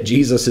don't think that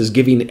Jesus is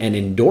giving an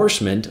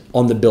endorsement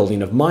on the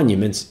building of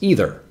monuments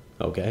either,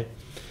 okay?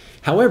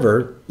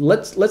 However,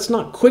 let's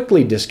not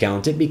quickly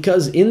discount it,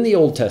 because in the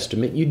Old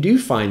Testament, you do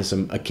find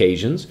some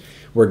occasions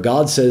where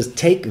God says,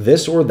 take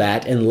this or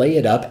that and lay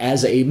it up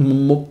as a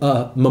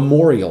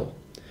memorial,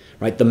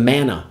 right? The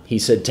manna, he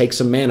said, take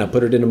some manna,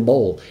 put it in a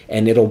bowl,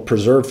 and it'll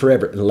preserve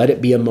forever, and let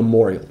it be a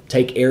memorial.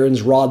 Take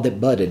Aaron's rod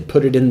that budded,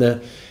 put it in the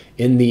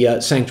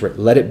sanctuary,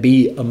 let it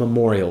be a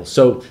memorial.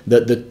 So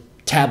the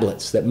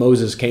tablets that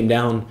Moses came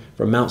down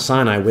from Mount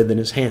Sinai with in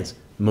his hands,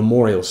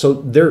 memorial. So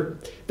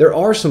there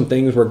are some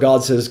things where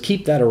God says,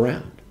 keep that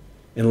around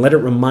and let it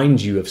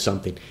remind you of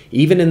something.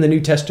 Even in the New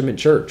Testament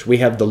church, we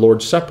have the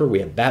Lord's Supper, we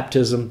have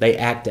baptism. They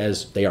act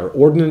as, they are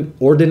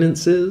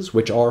ordinances,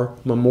 which are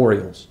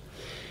memorials.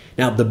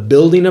 Now, the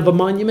building of a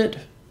monument,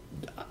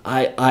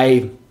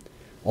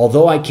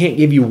 although I can't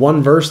give you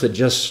one verse that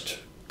just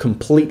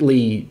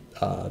completely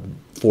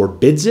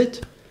forbids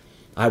it,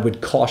 I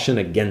would caution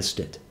against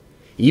it.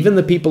 Even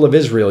the people of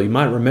Israel, you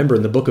might remember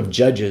in the book of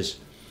Judges,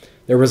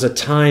 there was a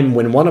time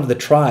when one of the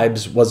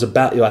tribes was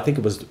about, I think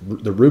it was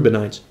the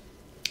Reubenites,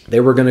 They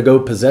were going to go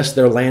possess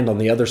their land on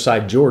the other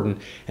side Jordan.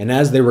 And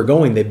as they were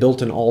going, they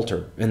built an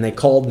altar. And they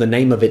called the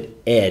name of it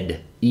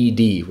Ed,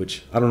 E-D,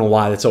 which I don't know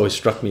why that's always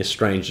struck me as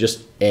strange.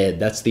 Just Ed.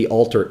 That's the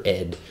altar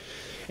Ed.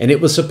 And it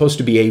was supposed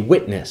to be a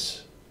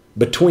witness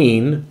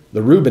between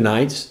the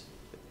Reubenites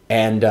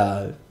and,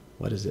 the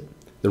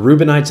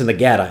Reubenites and the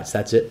Gadites.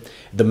 That's it.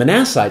 The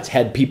Manassites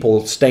had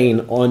people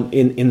staying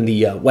in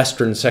the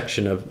western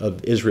section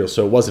of Israel,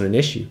 so it wasn't an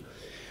issue.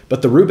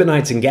 But the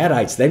Reubenites and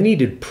Gadites, they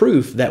needed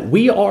proof that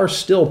we are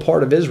still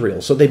part of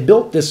Israel. So they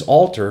built this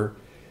altar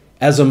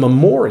as a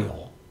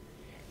memorial.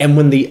 And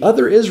when the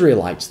other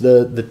Israelites,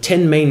 the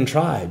 10 main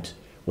tribes,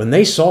 when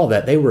they saw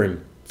that, they were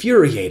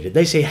infuriated.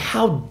 They say,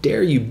 how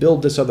dare you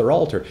build this other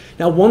altar?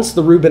 Now, once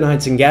the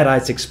Reubenites and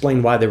Gadites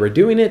explained why they were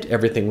doing it,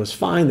 everything was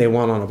fine. They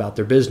went on about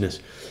their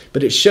business.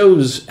 But it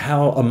shows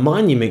how a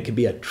monument can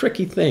be a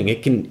tricky thing.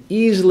 It can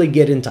easily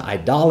get into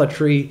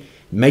idolatry,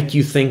 make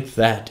you think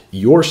that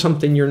you're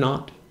something you're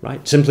not.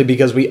 Right? Simply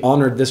because we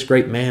honored this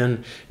great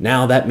man,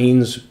 now that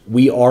means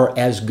we are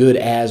as good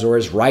as or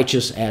as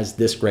righteous as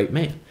this great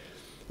man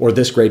or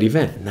this great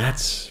event. And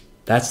that's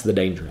the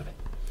danger of it.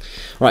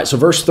 All right, so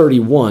verse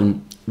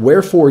 31,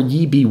 wherefore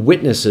ye be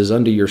witnesses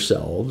unto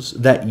yourselves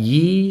that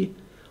ye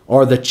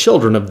are the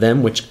children of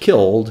them which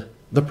killed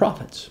the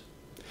prophets.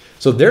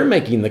 So they're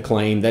making the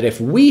claim that if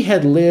we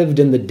had lived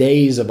in the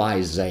days of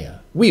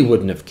Isaiah, we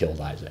wouldn't have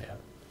killed Isaiah.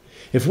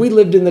 If we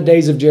lived in the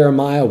days of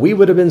Jeremiah, we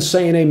would have been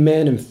saying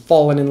amen and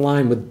fallen in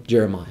line with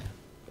Jeremiah.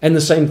 And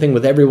the same thing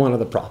with every one of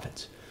the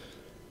prophets.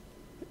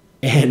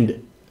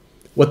 And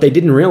what they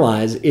didn't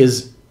realize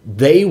is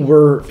they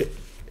were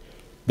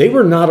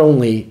not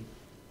only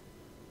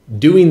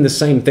doing the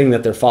same thing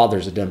that their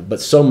fathers had done, but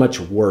so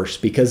much worse,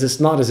 because it's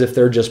not as if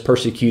they're just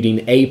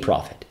persecuting a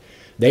prophet.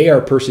 They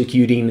are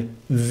persecuting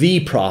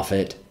the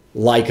prophet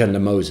like unto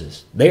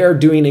Moses. They are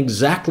doing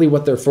exactly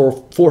what their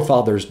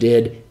forefathers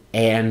did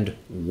and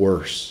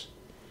worse.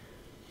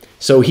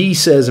 So he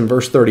says in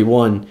verse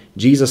 31,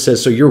 Jesus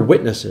says, so you're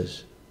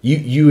witnesses.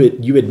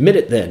 You admit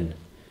it then,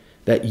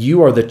 that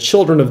you are the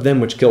children of them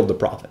which killed the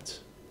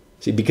prophets.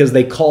 See, because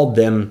they called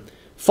them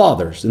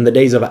fathers in the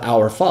days of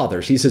our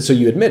fathers. He said, so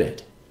you admit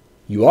it.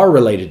 You are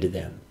related to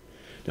them.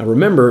 Now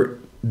remember,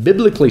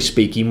 biblically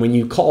speaking, when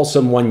you call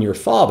someone your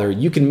father,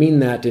 you can mean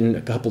that in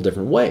a couple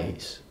different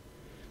ways.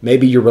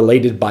 Maybe you're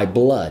related by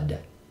blood,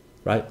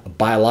 right? A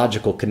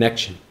biological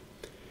connection.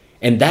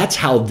 And that's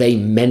how they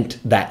meant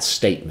that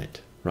statement,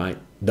 right?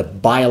 The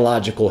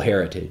biological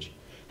heritage.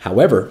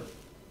 However,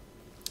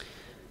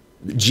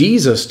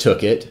 Jesus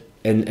took it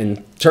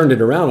and turned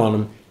it around on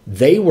them.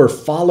 They were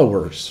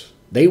followers.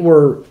 They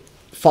were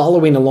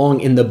following along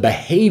in the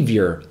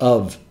behavior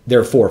of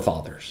their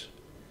forefathers.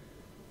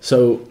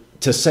 So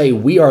to say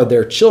we are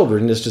their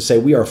children is to say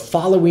we are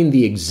following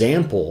the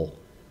example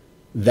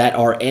that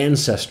our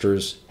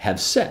ancestors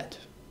have set.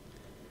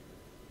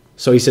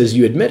 So he says,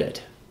 you admit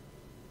it.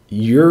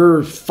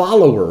 You're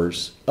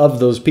followers of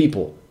those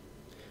people.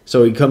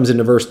 So he comes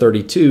into verse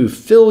 32,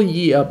 fill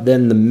ye up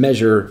then the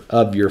measure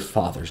of your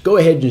fathers. Go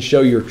ahead and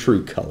show your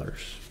true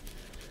colors.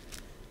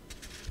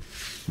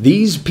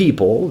 These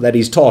people that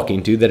he's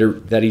talking to,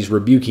 that he's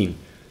rebuking,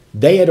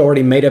 they had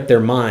already made up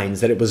their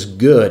minds that it was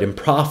good and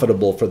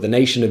profitable for the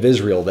nation of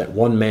Israel that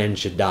one man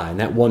should die. And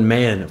that one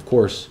man, of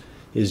course,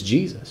 is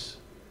Jesus.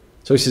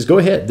 So he says, go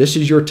ahead. This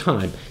is your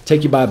time.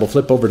 Take your Bible,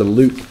 flip over to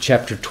Luke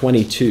chapter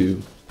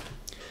 22.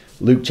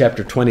 Luke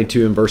chapter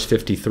 22 and verse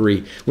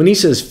 53. When he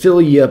says,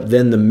 fill ye up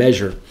then the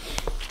measure,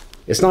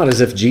 it's not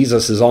as if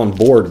Jesus is on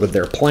board with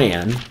their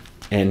plan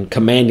and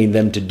commanding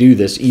them to do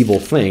this evil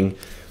thing,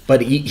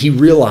 but he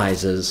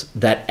realizes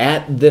that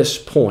at this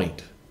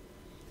point,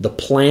 the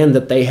plan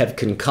that they have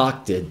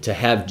concocted to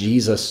have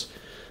Jesus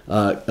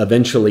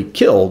eventually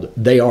killed,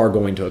 they are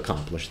going to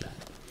accomplish that.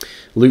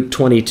 Luke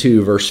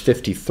 22 verse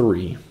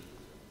 53.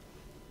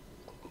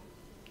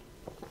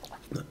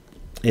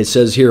 It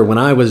says here, when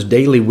I was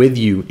daily with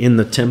you in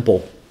the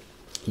temple,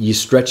 ye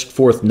stretched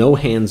forth no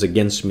hands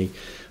against me,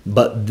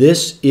 but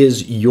this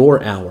is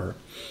your hour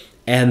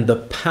and the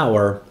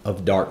power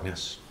of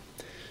darkness.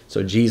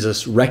 So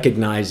Jesus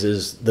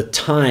recognizes the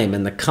time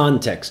and the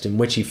context in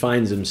which he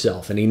finds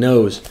himself, and he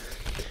knows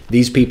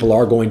these people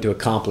are going to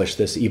accomplish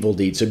this evil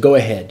deed. So go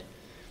ahead.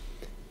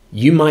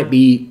 You might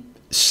be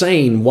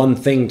saying one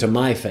thing to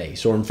my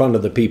face or in front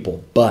of the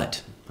people,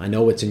 but I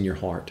know it's in your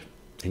heart,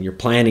 and you're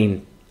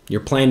planning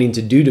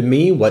to do to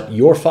me what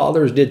your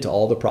fathers did to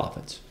all the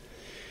prophets.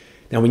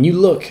 Now, when you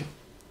look,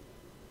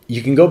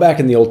 you can go back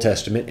in the Old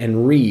Testament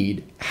and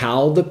read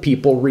how the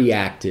people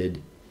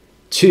reacted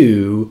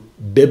to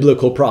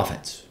biblical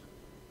prophets.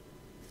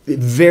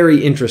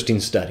 Very interesting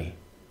study.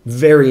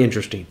 Very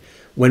interesting.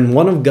 When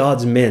one of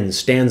God's men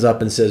stands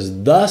up and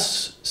says,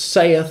 thus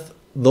saith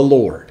the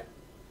Lord,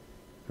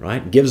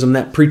 right? Gives them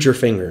that preacher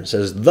finger and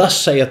says,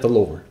 thus saith the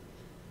Lord.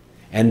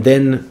 And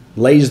then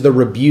lays the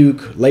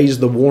rebuke, lays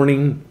the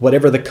warning,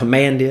 whatever the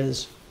command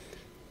is.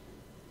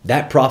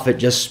 That prophet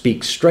just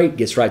speaks straight,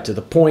 gets right to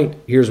the point.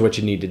 Here's what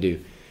you need to do.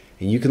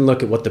 And you can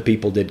look at what the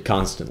people did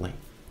constantly.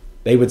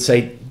 They would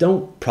say,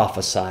 don't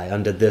prophesy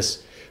unto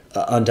this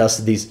unto us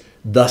these,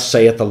 thus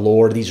saith the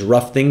Lord, these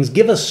rough things.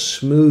 Give us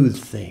smooth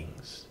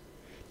things.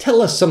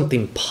 Tell us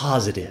something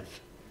positive.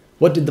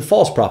 What did the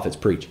false prophets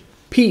preach?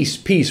 Peace,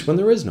 peace, when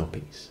there is no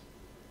peace.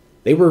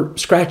 They were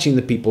scratching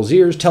the people's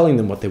ears, telling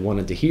them what they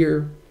wanted to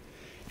hear.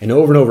 And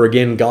over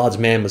again, God's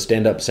man would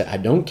stand up and say, I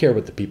don't care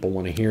what the people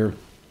want to hear.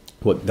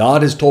 What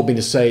God has told me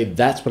to say,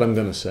 that's what I'm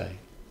going to say.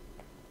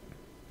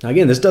 Now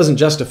again, this doesn't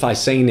justify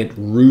saying it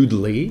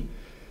rudely.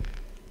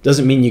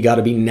 Doesn't mean you got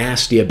to be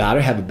nasty about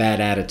it, have a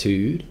bad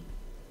attitude.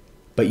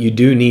 But you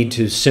do need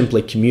to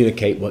simply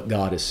communicate what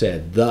God has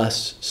said.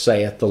 Thus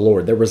saith the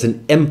Lord. There was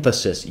an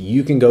emphasis.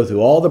 You can go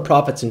through all the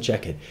prophets and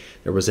check it.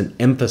 There was an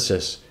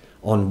emphasis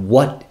on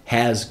what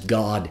has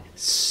God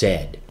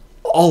said.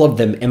 All of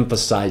them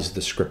emphasized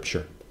the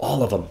scripture.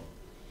 All of them.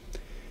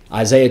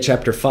 Isaiah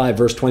chapter 5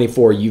 verse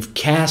 24, you've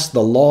cast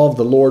the law of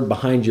the Lord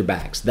behind your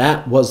backs.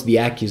 That was the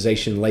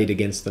accusation laid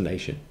against the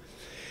nation.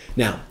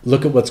 Now,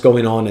 look at what's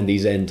going on in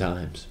these end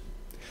times.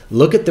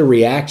 Look at the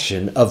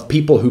reaction of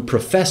people who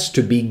profess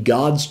to be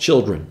God's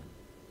children.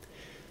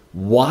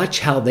 Watch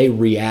how they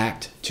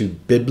react to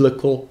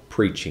biblical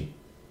preaching.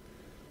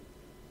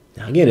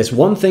 Now again, it's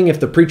one thing if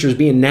the preacher's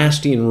being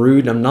nasty and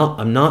rude. I'm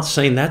not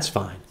saying that's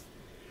fine.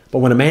 But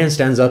when a man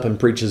stands up and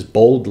preaches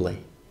boldly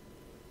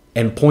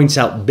and points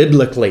out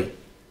biblically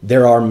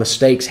there are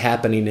mistakes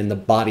happening in the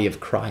body of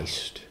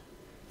Christ,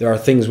 there are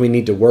things we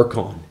need to work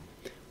on,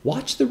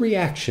 watch the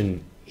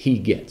reaction he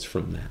gets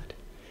from that.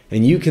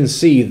 And you can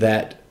see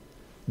that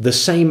the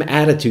same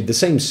attitude, the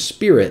same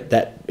spirit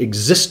that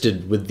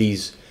existed with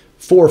these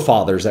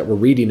forefathers that we're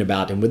reading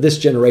about and with this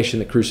generation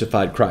that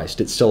crucified Christ,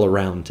 it's still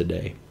around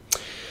today.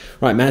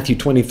 All right, Matthew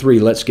 23,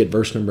 let's get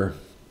verse number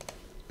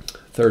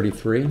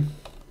 33.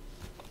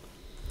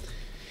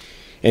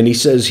 And he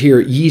says here,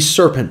 ye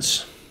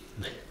serpents.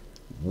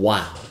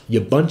 Wow,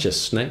 you bunch of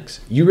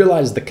snakes. You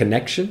realize the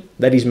connection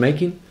that he's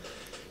making?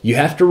 You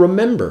have to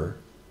remember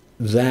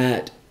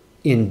that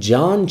in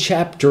John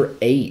chapter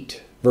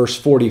 8, verse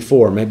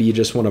 44, maybe you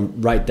just want to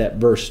write that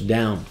verse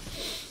down.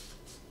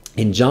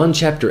 In John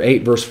chapter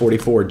 8, verse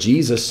 44,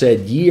 Jesus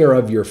said, ye are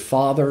of your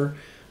father,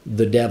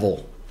 the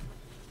devil.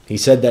 He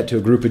said that to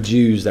a group of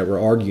Jews that were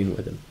arguing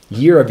with him.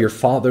 Ye are of your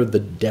father, the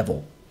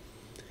devil.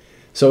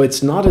 So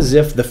it's not as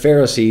if the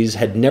Pharisees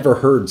had never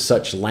heard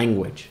such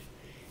language.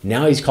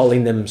 Now he's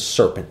calling them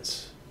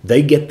serpents.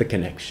 They get the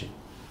connection.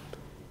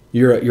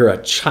 You're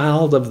a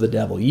child of the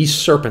devil. Ye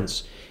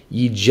serpents,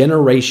 ye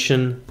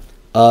generation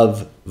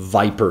of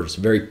vipers,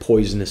 very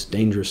poisonous,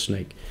 dangerous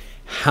snake.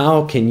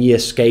 How can ye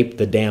escape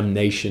the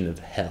damnation of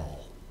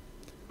hell?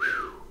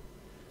 Whew.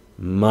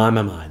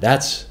 My.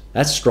 That's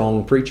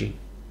strong preaching.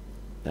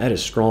 That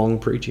is strong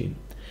preaching.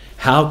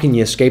 How can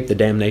you escape the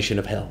damnation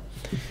of hell?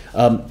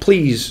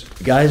 Please,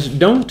 guys,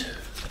 don't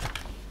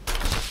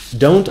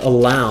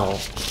allow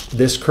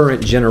this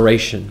current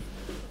generation,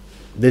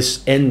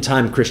 this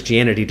end-time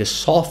Christianity to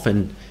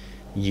soften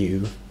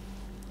you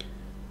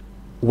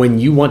when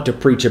you want to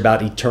preach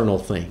about eternal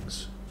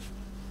things.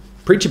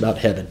 Preach about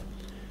heaven.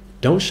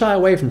 Don't shy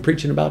away from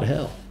preaching about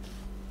hell.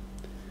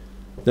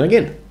 Now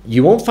again,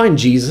 you won't find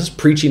Jesus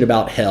preaching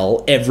about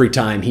hell every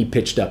time he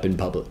pitched up in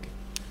public.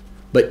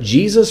 But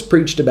Jesus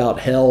preached about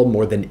hell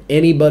more than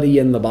anybody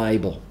in the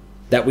Bible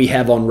that we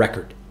have on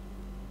record.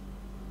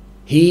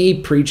 He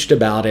preached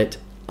about it,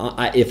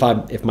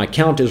 if my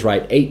count is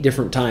right, 8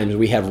 different times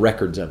we have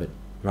records of it,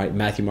 right?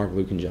 Matthew, Mark,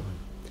 Luke, and John,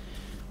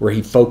 where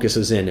he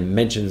focuses in and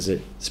mentions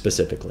it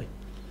specifically.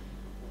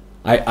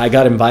 I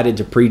got invited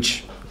to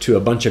preach to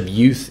a bunch of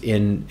youth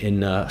in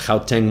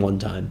Gauteng one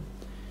time,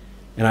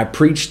 and I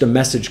preached a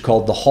message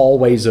called The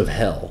Hallways of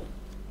Hell.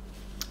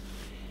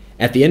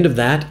 At the end of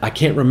that, I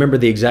can't remember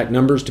the exact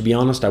numbers, to be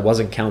honest, I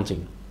wasn't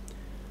counting.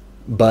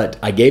 But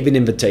I gave an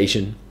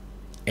invitation,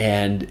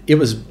 and it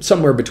was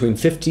somewhere between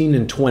 15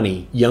 and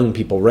 20 young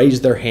people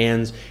raised their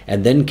hands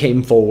and then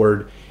came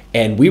forward,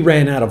 and we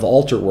ran out of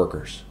altar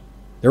workers.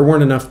 There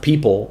weren't enough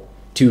people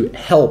to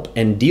help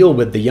and deal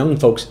with the young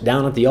folks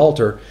down at the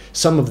altar,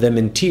 some of them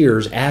in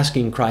tears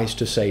asking Christ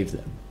to save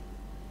them.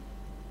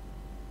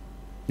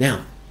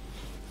 Now,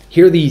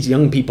 hear these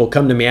young people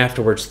come to me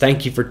afterwards.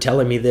 Thank you for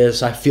telling me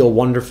this. I feel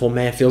wonderful,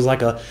 man. It feels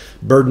like a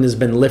burden has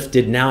been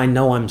lifted. Now I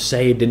know I'm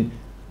saved. And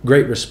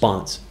great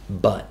response.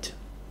 But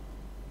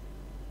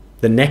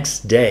the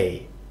next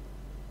day,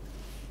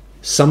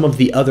 some of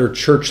the other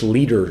church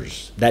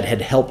leaders that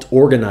had helped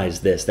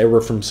organize this, they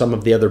were from some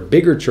of the other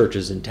bigger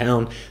churches in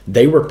town.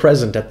 They were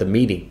present at the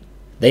meeting.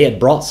 They had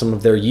brought some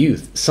of their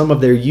youth. Some of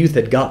their youth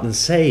had gotten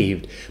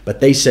saved,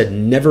 but they said,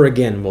 never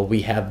again will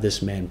we have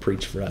this man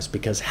preach for us,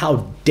 because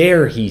how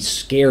dare he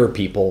scare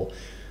people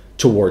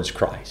towards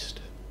Christ.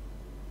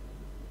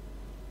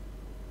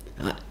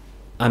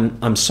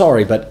 I'm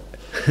sorry, but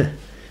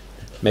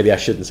maybe I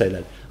shouldn't say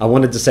that. I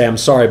wanted to say I'm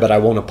sorry, but I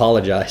won't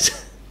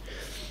apologize.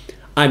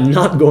 I'm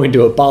not going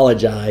to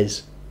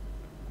apologize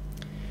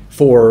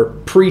for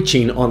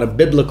preaching on a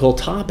biblical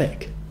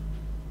topic.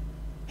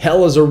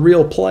 Hell is a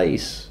real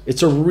place.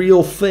 It's a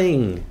real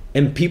thing,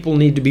 and people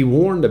need to be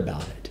warned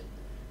about it.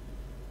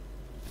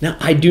 Now,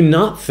 I do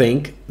not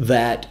think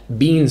that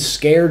being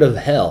scared of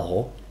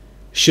hell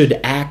should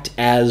act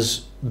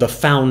as the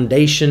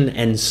foundation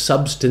and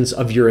substance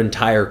of your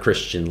entire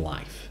Christian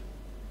life,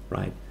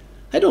 right?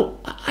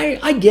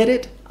 I get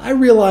it. I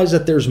realize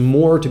that there's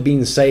more to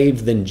being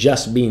saved than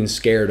just being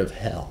scared of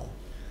hell.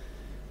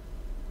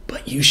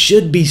 But you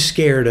should be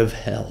scared of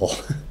hell.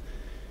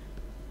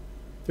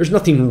 There's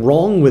nothing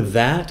wrong with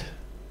that.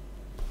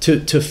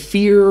 To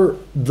fear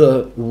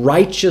the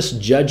righteous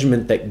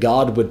judgment that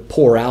God would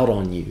pour out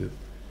on you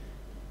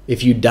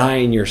if you die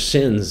in your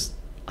sins,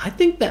 I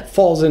think that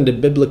falls into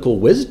biblical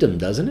wisdom,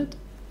 doesn't it?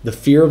 The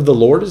fear of the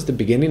Lord is the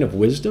beginning of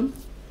wisdom.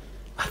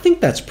 I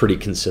think that's pretty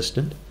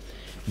consistent.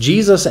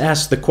 Jesus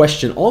asked the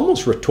question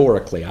almost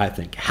rhetorically, I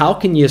think, how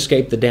can you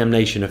escape the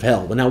damnation of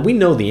hell? Well, now we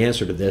know the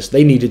answer to this.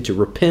 They needed to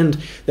repent.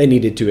 They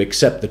needed to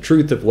accept the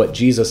truth of what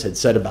Jesus had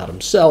said about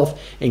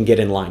himself and get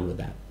in line with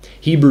that.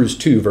 Hebrews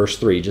 2, verse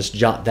 3, just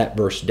jot that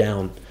verse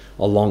down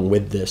along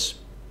with this.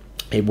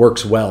 It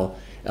works well.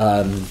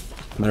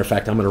 Matter of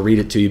fact, I'm going to read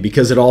it to you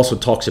because it also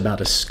talks about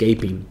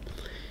escaping.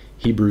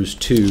 Hebrews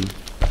 2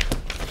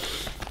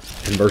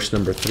 and verse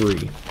number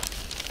 3.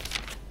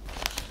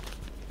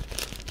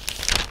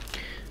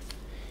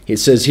 It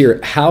says here,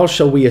 how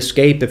shall we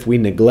escape if we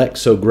neglect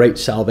so great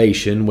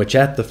salvation, which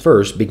at the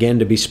first began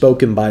to be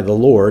spoken by the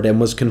Lord and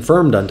was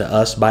confirmed unto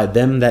us by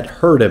them that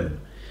heard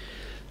him?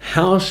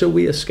 How shall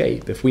we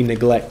escape if we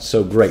neglect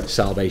so great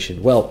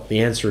salvation? Well, the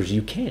answer is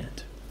you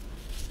can't.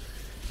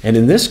 And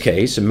in this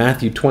case, in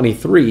Matthew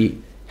 23,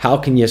 how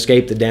can you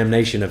escape the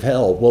damnation of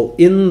hell? Well,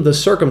 in the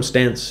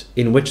circumstance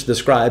in which the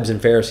scribes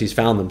and Pharisees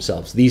found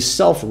themselves, these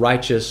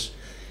self-righteous,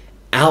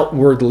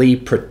 outwardly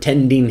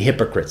pretending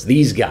hypocrites,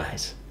 these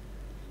guys,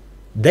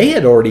 they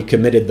had already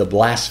committed the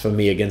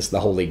blasphemy against the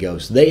Holy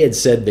Ghost. They had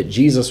said that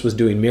Jesus was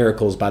doing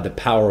miracles by the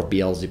power of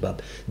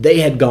Beelzebub. They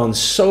had gone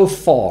so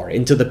far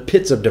into the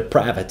pits of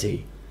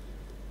depravity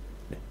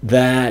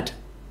that,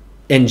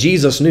 and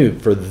Jesus knew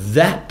for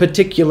that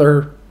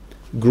particular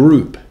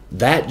group,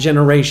 that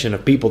generation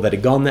of people that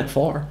had gone that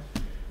far,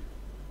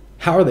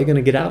 how are they going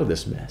to get out of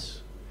this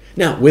mess?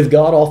 Now, with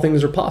God, all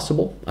things are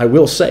possible. I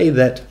will say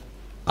that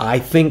I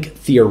think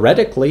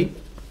theoretically,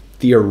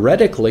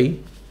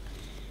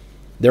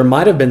 there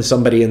might have been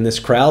somebody in this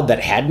crowd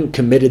that hadn't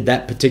committed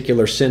that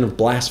particular sin of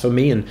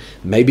blasphemy, and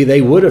maybe they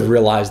would have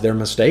realized their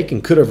mistake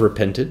and could have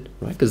repented,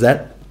 right? Because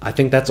I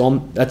think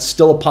that's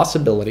still a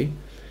possibility.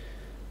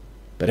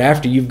 But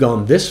after you've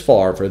gone this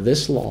far for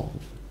this long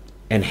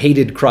and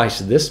hated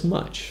Christ this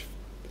much,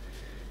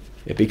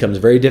 it becomes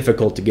very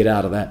difficult to get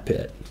out of that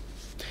pit.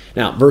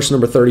 Now, verse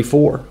number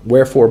 34,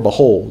 wherefore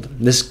behold,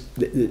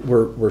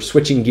 we're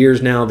switching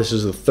gears now. This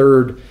is the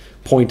third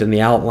point in the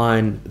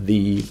outline,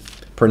 the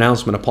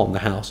pronouncement upon the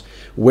house.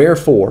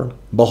 Wherefore,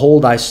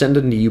 behold, I send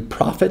unto you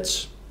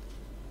prophets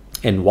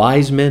and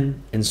wise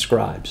men and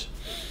scribes.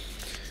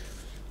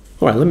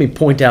 All right, let me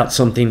point out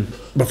something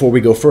before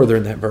we go further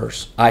in that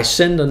verse. I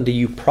send unto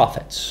you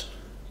prophets.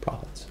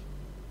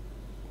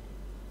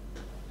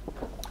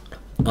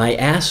 I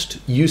asked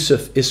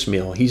Yusuf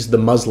Ismail, he's the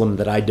Muslim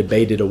that I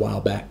debated a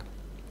while back.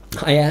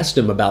 I asked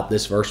him about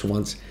this verse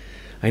once.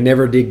 I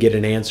never did get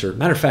an answer.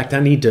 Matter of fact, I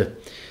need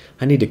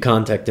to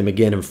contact him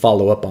again and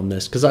follow up on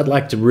this because I'd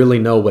like to really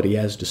know what he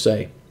has to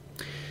say.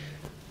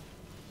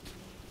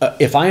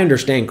 If I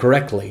understand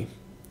correctly,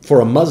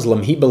 for a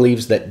Muslim, he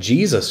believes that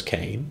Jesus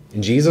came,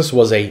 and Jesus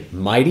was a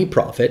mighty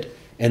prophet,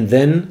 and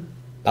then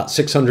about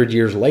 600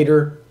 years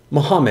later,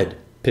 Muhammad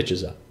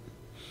pitches up.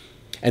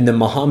 And then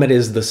Muhammad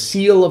is the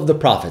seal of the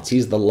prophets.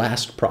 He's the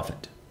last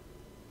prophet.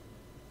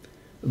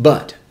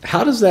 But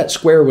how does that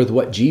square with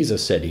what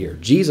Jesus said here?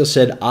 Jesus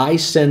said, I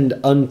send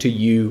unto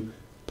you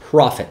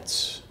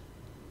prophets.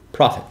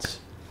 Prophets.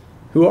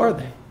 Who are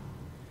they?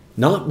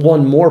 Not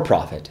one more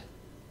prophet,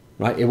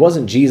 right? It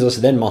wasn't Jesus,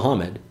 then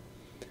Muhammad.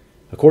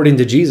 According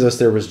to Jesus,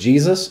 there was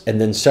Jesus and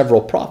then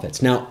several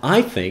prophets. Now,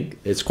 I think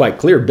it's quite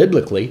clear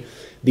biblically,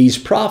 these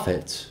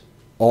prophets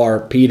are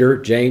Peter,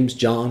 James,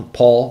 John,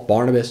 Paul,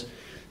 Barnabas,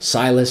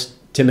 Silas,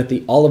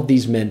 Timothy, all of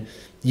these men.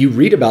 You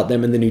read about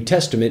them in the New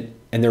Testament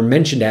and they're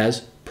mentioned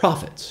as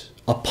prophets,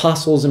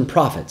 apostles and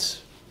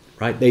prophets,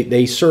 right?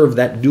 They serve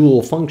that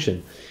dual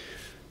function.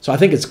 So I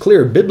think it's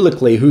clear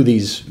biblically who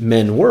these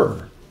men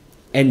were.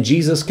 And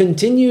Jesus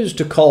continues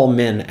to call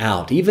men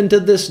out, even to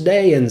this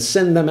day, and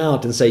send them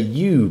out and say,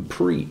 you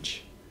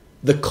preach.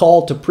 The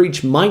call to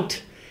preach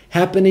might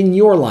happen in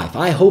your life.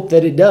 I hope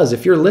that it does.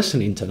 If you're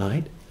listening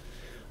tonight,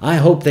 I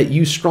hope that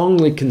you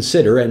strongly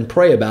consider and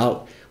pray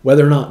about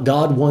whether or not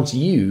God wants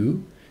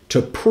you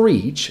to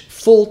preach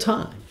full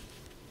time.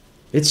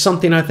 It's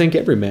something I think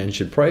every man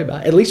should pray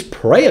about. At least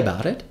pray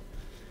about it.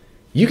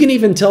 You can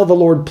even tell the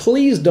Lord,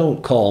 please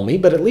don't call me,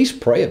 but at least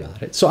pray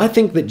about it. So I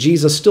think that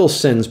Jesus still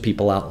sends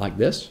people out like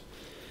this.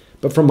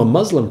 But from a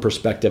Muslim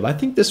perspective, I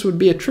think this would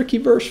be a tricky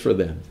verse for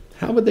them.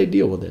 How would they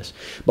deal with this?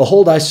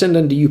 Behold, I send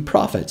unto you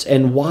prophets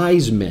and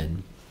wise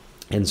men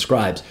and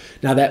scribes.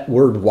 Now that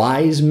word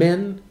wise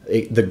men,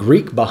 the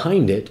Greek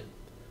behind it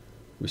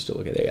We still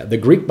look at it. Yeah. The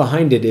Greek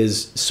behind it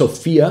is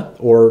Sophia,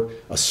 or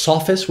a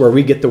sophist, where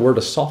we get the word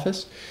a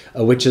sophist,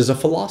 which is a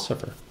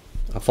philosopher.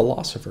 A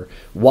philosopher.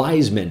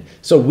 Wise men.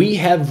 So we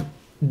have,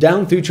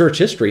 down through church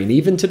history, and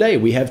even today,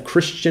 we have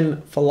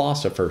Christian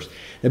philosophers.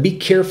 Now be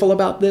careful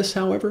about this,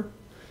 however.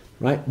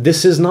 Right?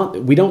 This is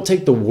not, we don't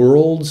take the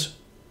world's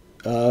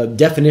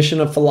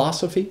definition of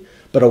philosophy,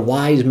 but a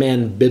wise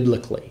man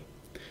biblically.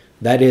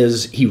 That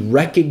is, he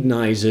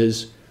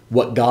recognizes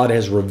what God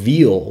has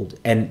revealed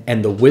and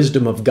the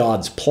wisdom of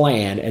God's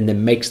plan, and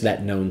then makes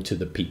that known to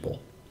the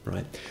people.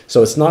 Right?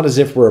 So it's not as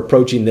if we're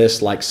approaching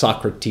this like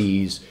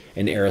Socrates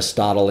and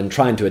Aristotle and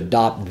trying to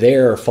adopt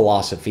their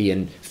philosophy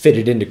and fit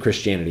it into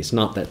Christianity. It's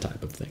not that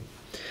type of thing.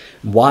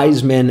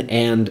 Wise men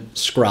and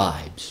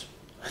scribes.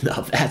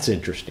 Now that's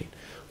interesting.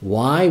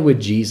 Why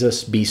would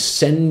Jesus be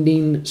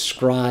sending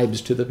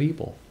scribes to the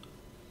people?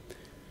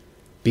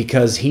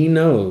 Because he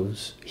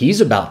knows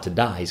he's about to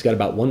die. He's got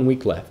about 1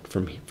 week left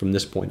from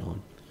this point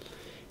on.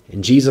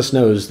 And Jesus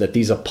knows that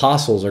these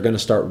apostles are going to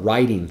start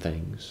writing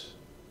things.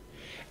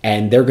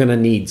 And they're going to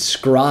need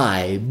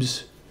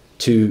scribes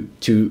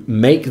to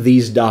make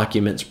these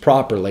documents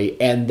properly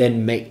and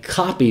then make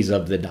copies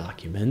of the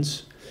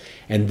documents.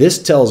 And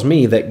this tells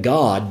me that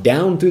God,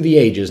 down through the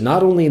ages,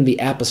 not only in the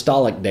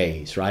apostolic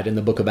days, right, in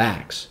the book of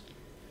Acts,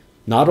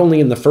 not only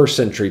in the first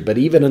century, but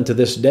even unto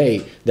this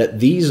day, that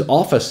these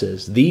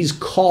offices, these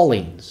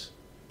callings,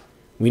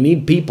 we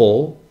need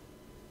people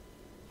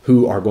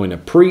who are going to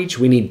preach.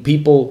 We need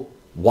people,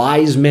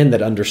 wise men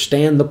that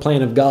understand the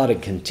plan of God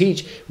and can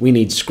teach. We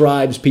need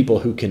scribes,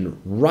 people who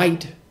can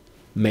write,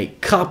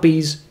 make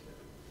copies,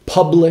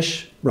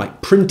 publish,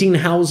 right? Printing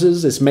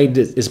houses. It's made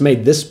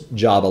this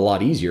job a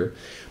lot easier.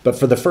 But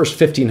for the first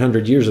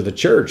 1,500 years of the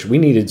church, we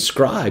needed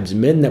scribes,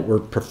 men that were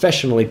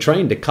professionally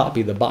trained to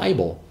copy the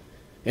Bible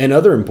and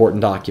other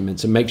important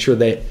documents and make sure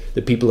that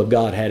the people of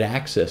God had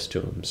access to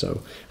them.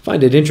 So I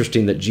find it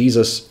interesting that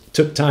Jesus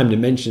took time to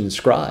mention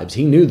scribes.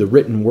 He knew the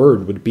written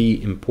word would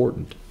be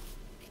important.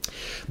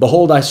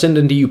 Behold, I send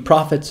unto you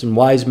prophets and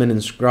wise men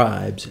and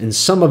scribes, and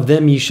some of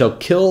them ye shall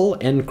kill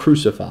and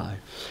crucify.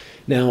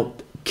 Now,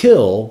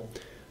 kill,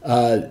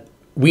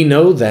 we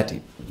know that,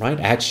 right?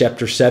 Acts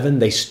chapter 7,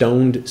 they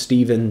stoned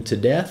Stephen to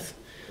death.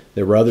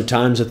 There were other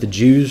times that the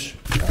Jews,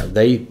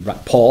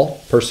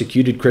 Paul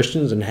persecuted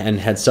Christians and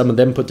had some of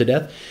them put to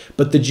death.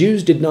 But the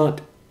Jews did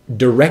not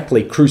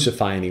directly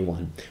crucify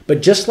anyone.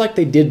 But just like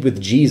they did with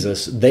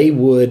Jesus, they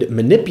would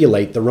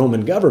manipulate the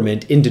Roman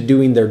government into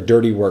doing their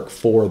dirty work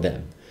for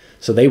them.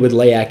 So they would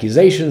lay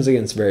accusations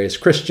against various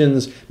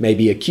Christians,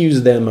 maybe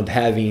accuse them of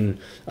having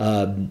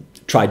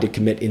tried to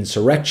commit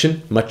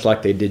insurrection, much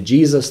like they did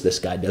Jesus. This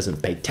guy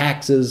doesn't pay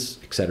taxes,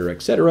 etc.,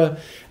 etc.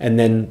 And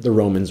then the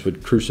Romans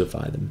would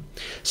crucify them.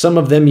 Some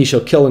of them ye shall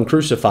kill and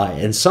crucify,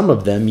 and some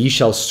of them ye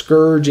shall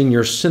scourge in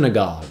your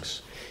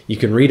synagogues. You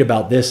can read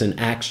about this in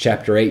Acts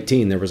chapter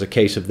 18. There was a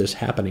case of this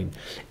happening.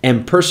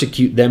 And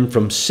persecute them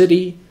from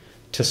city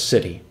to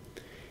city.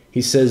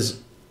 He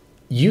says,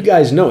 you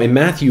guys know, in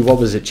Matthew, what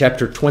was it,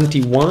 chapter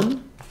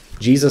 21?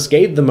 Jesus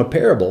gave them a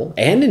parable,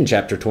 and in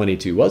chapter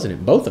 22, wasn't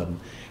it? Both of them.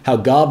 How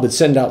God would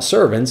send out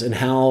servants and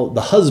how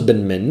the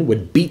husbandmen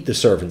would beat the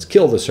servants,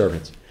 kill the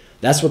servants.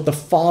 That's what the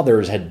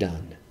fathers had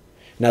done.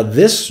 Now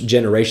this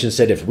generation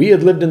said, if we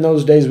had lived in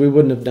those days, we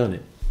wouldn't have done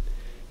it.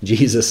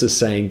 Jesus is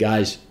saying,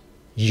 guys,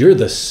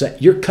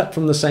 you're cut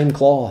from the same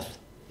cloth.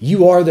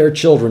 You are their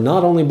children,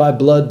 not only by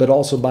blood, but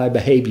also by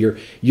behavior.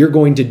 You're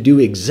going to do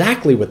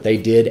exactly what they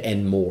did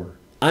and more.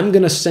 I'm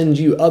going to send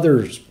you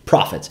other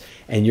prophets,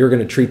 and you're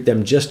going to treat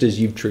them just as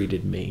you've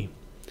treated me.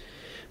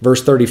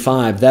 Verse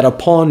 35, that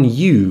upon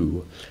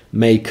you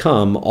may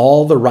come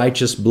all the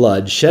righteous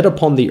blood shed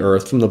upon the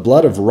earth, from the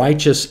blood of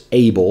righteous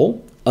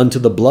Abel unto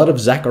the blood of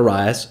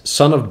Zacharias,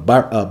 son of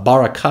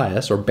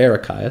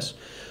Barachias,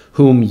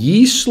 whom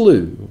ye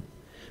slew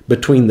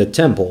between the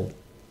temple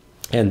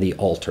and the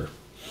altar.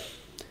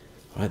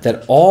 All right,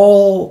 that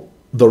all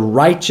the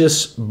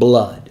righteous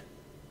blood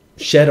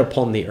shed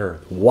upon the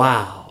earth.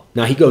 Wow.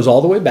 Now he goes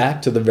all the way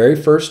back to the very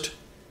first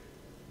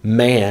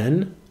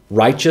man,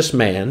 righteous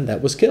man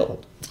that was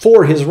killed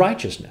for his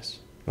righteousness.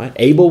 Right?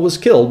 Abel was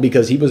killed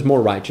because he was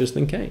more righteous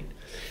than Cain.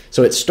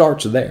 So it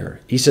starts there.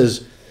 He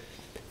says,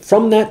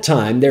 from that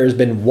time there has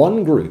been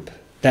one group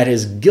that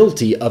is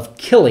guilty of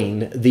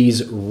killing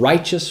these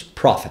righteous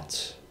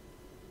prophets.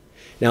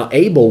 Now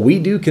Abel, we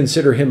do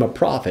consider him a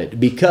prophet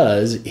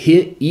because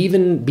he,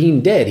 even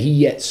being dead, he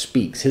yet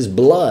speaks. His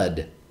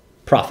blood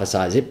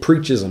prophesies. It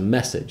preaches a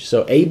message.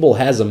 So Abel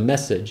has a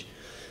message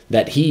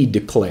that he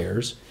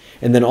declares.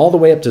 And then all the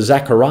way up to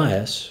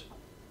Zacharias,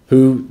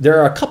 who there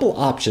are a couple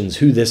options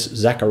who this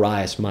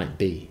Zacharias might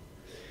be.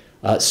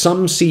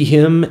 Some see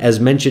him as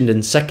mentioned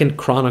in 2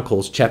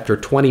 Chronicles chapter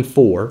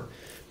 24,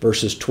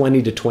 verses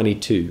 20 to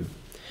 22.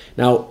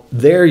 Now,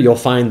 there you'll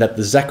find that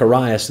the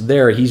Zacharias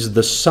there, he's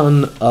the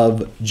son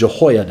of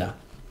Jehoiada.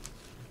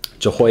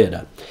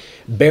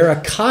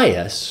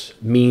 Barachias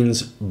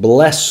means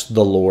bless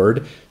the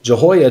Lord.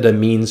 Jehoiada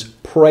means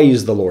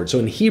praise the Lord. So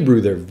in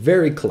Hebrew, they're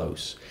very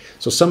close.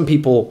 So some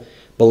people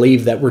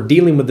believe that we're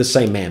dealing with the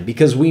same man,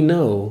 because we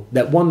know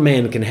that one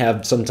man can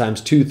have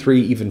sometimes 2,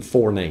 3, even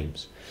 4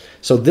 names.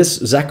 So this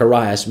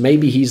Zacharias,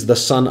 maybe he's the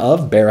son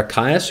of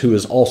Barachias, who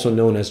is also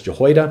known as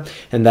Jehoiada,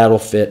 and that'll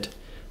fit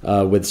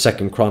with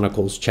 2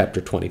 Chronicles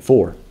chapter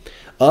 24.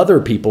 Other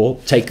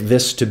people take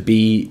this to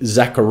be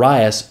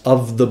Zacharias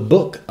of the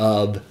book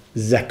of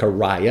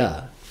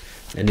Zechariah.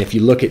 And if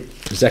you look at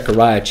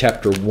Zechariah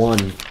chapter 1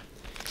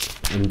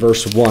 and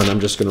verse 1,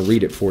 I'm just going to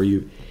read it for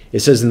you. It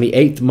says, "In the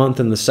 8th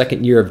month in the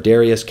 2nd year of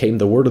Darius came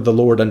the word of the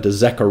Lord unto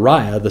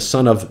Zechariah, the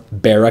son of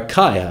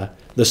Berechiah,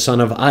 the son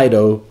of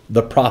Iddo,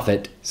 the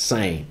prophet,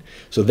 saying."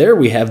 So there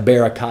we have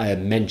Berechiah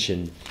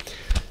mentioned.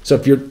 So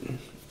if you're...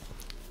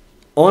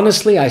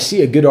 Honestly, I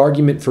see a good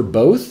argument for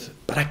both,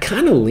 but I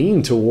kind of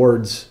lean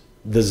towards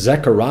the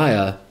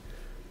Zechariah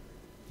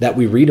that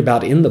we read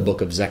about in the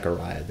book of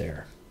Zechariah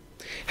there.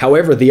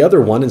 However, the other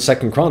one in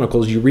 2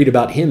 Chronicles, you read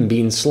about him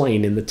being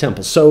slain in the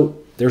temple. So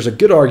there's a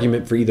good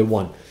argument for either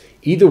one.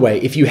 Either way,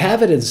 if you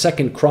have it in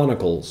 2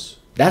 Chronicles,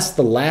 that's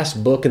the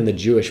last book in the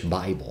Jewish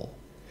Bible.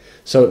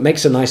 So it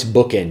makes a nice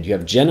bookend. You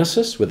have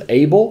Genesis with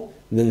Abel,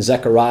 and then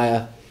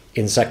Zechariah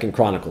in 2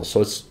 Chronicles.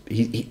 So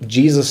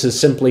Jesus is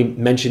simply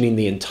mentioning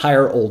the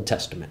entire Old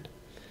Testament.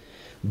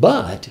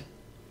 But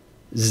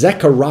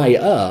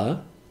Zechariah,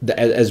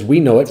 as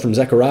we know it from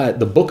Zechariah,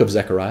 the book of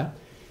Zechariah,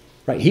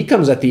 right? He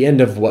comes at the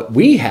end of what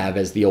we have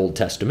as the Old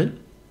Testament.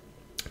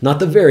 Not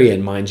the very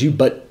end, mind you,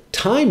 but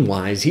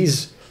time-wise,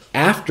 he's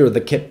after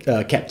the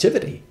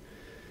captivity.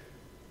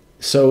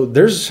 So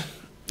there's,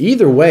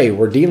 either way,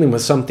 we're dealing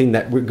with something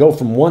that we go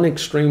from one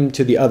extreme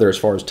to the other as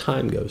far as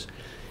time goes.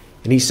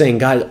 And he's saying,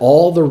 guys,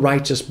 all the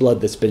righteous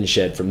blood that's been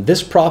shed from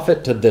this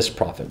prophet to this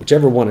prophet,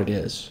 whichever one it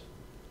is,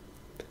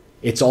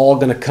 it's all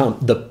going to come.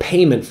 The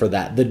payment for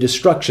that, the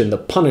destruction, the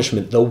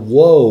punishment, the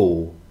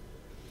woe,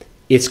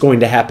 it's going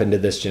to happen to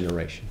this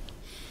generation.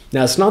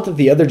 Now, it's not that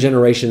the other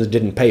generations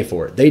didn't pay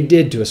for it. They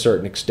did to a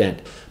certain extent.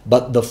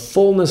 But the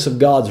fullness of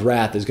God's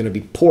wrath is going to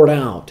be poured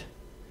out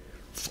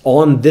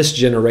on this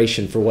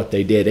generation for what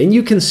they did. And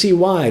you can see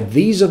why.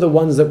 These are the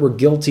ones that were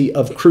guilty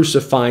of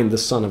crucifying the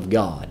Son of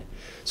God.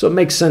 So it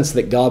makes sense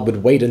that God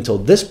would wait until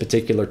this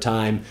particular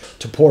time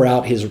to pour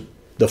out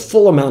the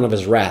full amount of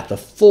his wrath, the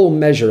full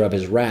measure of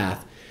his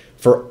wrath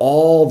for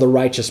all the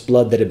righteous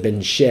blood that had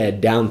been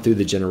shed down through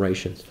the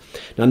generations.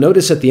 Now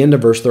notice at the end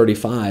of verse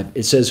 35,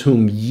 it says,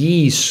 "Whom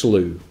ye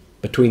slew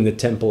between the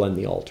temple and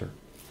the altar."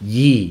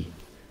 Ye.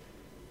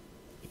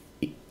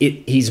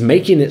 He's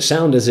making it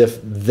sound as if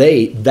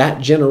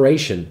that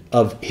generation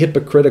of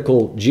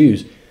hypocritical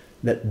Jews,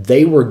 that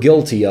they were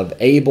guilty of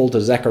Abel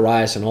to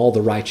Zacharias and all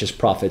the righteous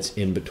prophets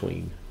in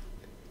between.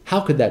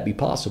 How could that be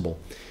possible?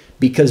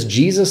 Because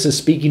Jesus is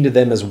speaking to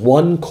them as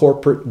one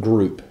corporate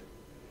group,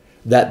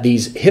 that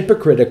these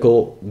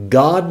hypocritical,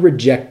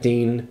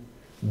 God-rejecting,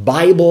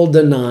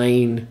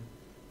 Bible-denying,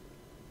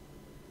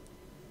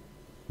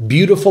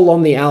 beautiful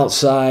on the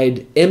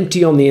outside,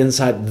 empty on the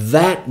inside,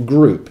 that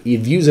group, he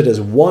views it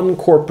as one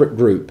corporate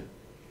group.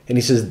 And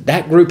he says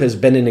that group has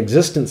been in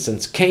existence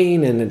since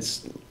Cain, and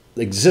it's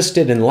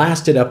existed and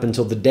lasted up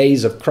until the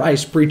days of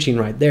Christ preaching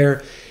right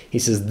there. He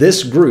says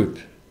this group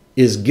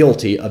is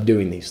guilty of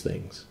doing these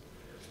things.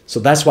 So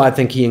that's why I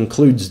think he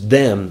includes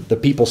them, the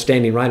people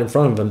standing right in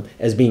front of him,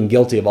 as being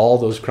guilty of all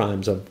those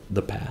crimes of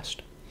the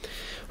past.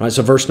 All right,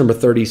 so verse number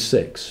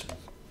 36.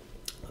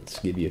 Let's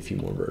give you a few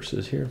more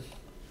verses here.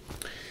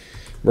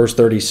 Verse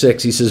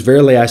 36, he says,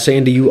 "Verily I say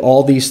unto you,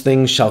 all these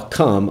things shall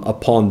come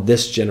upon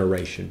this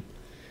generation."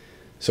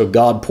 So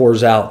God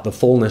pours out the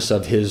fullness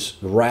of his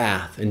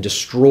wrath and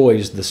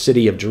destroys the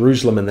city of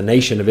Jerusalem and the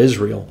nation of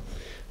Israel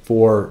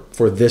for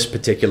this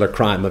particular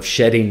crime of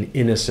shedding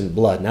innocent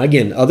blood. Now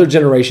again, other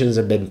generations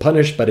have been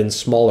punished, but in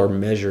smaller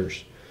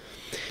measures.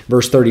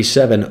 Verse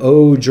 37,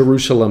 "O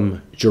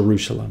Jerusalem,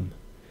 Jerusalem,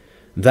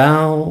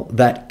 thou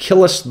that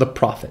killest the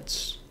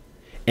prophets,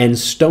 and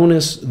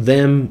stonest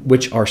them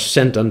which are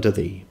sent unto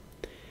thee."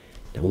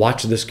 Now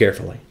watch this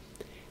carefully.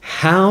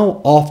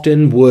 "How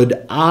often would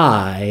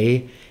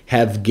I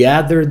have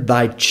gathered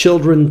thy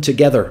children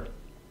together,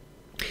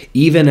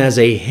 even as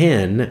a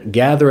hen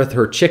gathereth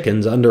her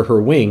chickens under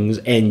her wings,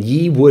 and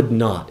ye would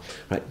not."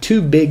 Right, two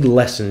big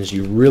lessons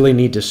you really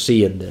need to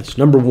see in this.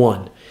 Number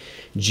one,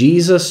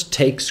 Jesus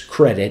takes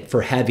credit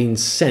for having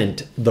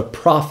sent the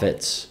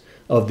prophets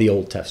of the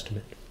Old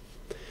Testament.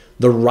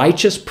 The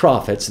righteous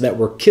prophets that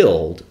were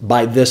killed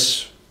by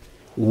this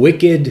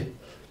wicked,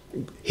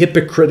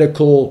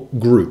 hypocritical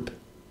group,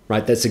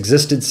 right, that's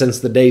existed since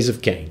the days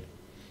of Cain.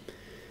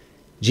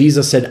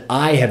 Jesus said,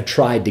 "I have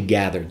tried to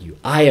gather you.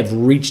 I have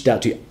reached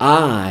out to you.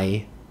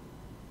 I'm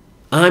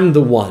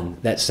the one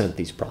that sent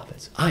these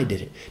prophets. I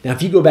did it." Now,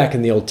 if you go back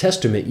in the Old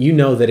Testament, you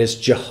know that it's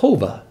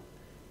Jehovah,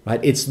 right?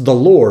 It's the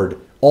Lord,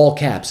 all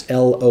caps,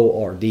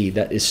 Lord,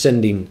 that is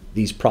sending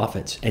these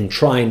prophets and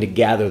trying to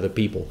gather the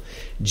people.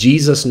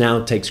 Jesus now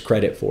takes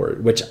credit for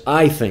it, which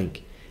I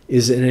think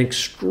is an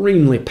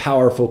extremely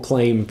powerful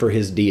claim for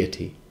his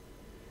deity.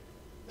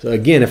 So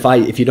again,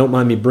 if you don't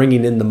mind me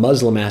bringing in the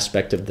Muslim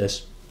aspect of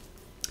this,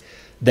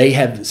 They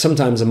have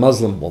sometimes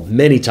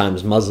many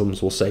times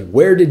Muslims will say,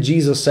 where did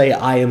Jesus say,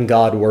 I am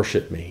God,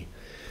 worship me?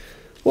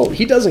 Well,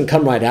 he doesn't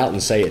come right out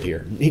and say it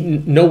here.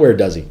 Nowhere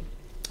does he.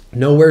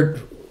 Nowhere.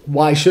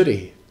 Why should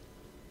he?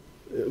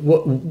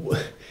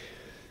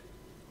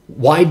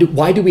 Why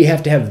do we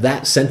have to have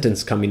that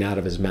sentence coming out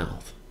of his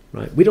mouth?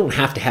 Right? We don't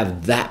have to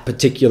have that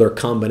particular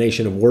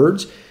combination of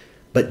words,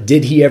 but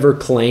did he ever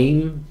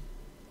claim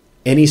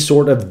any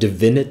sort of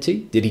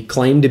divinity? Did he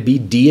claim to be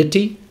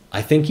deity?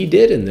 I think he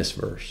did in this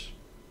verse.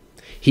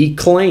 He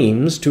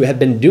claims to have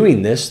been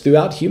doing this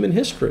throughout human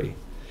history.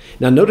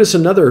 Now notice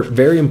another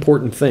very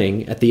important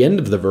thing at the end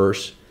of the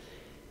verse.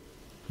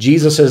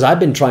 Jesus says, I've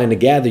been trying to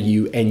gather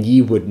you and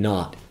ye would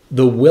not.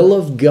 The will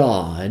of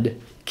God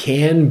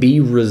can be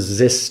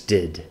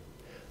resisted.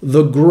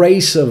 The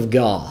grace of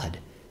God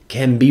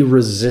can be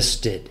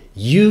resisted.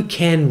 You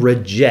can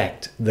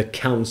reject the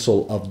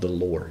counsel of the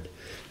Lord.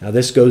 Now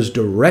this goes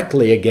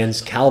directly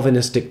against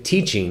Calvinistic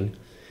teaching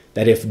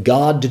that if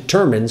God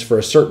determines for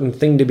a certain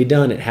thing to be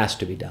done, it has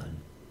to be done.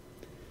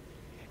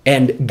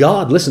 And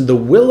God, listen, the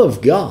will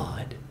of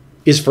God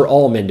is for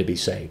all men to be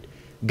saved.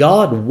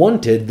 God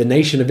wanted the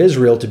nation of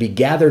Israel to be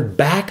gathered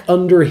back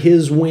under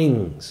his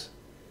wings,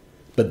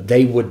 but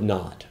they would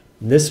not.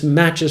 This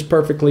matches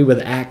perfectly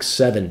with Acts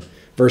 7,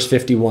 verse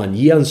 51.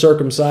 Ye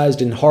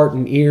uncircumcised in heart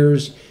and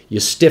ears, you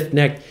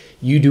stiff-necked,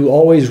 you do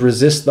always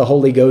resist the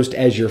Holy Ghost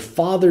as your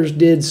fathers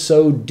did,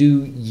 so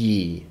do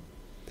ye.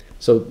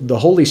 So the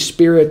Holy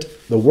Spirit,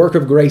 the work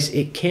of grace,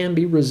 it can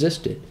be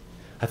resisted.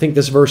 I think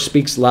this verse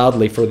speaks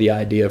loudly for the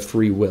idea of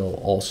free will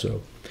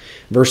also.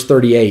 Verse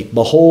 38,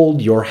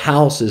 behold, your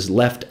house is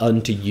left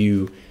unto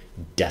you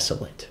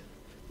desolate.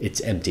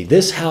 It's empty.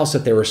 This house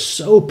that they were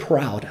so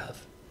proud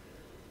of,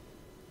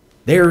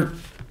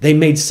 they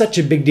made such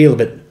a big deal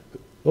of it.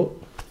 Oh,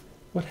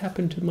 what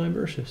happened to my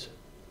verses?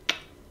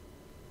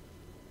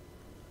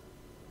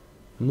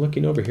 I'm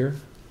looking over here.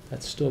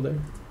 That's still there.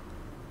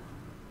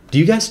 Do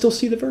you guys still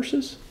see the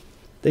verses?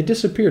 They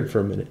disappeared for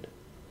a minute.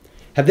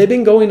 Have they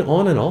been going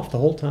on and off the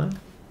whole time?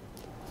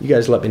 You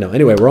guys let me know.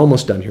 Anyway, we're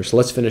almost done here, so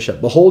let's finish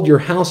up. Behold, your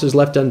house is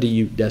left unto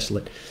you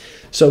desolate.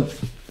 So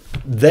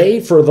they,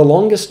 for the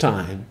longest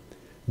time,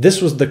 this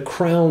was the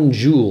crown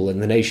jewel in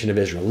the nation of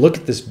Israel. Look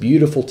at this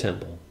beautiful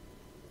temple.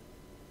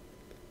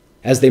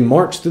 As they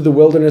marched through the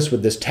wilderness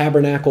with this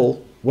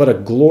tabernacle, what a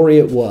glory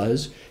it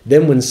was.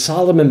 Then when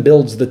Solomon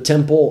builds the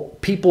temple,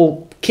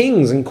 people,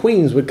 kings and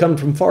queens would come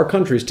from far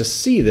countries to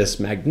see this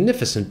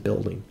magnificent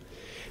building.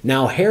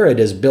 Now Herod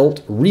has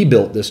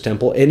rebuilt this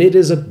temple, and it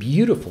is a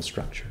beautiful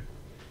structure.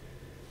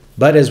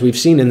 But as we've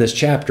seen in this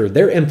chapter,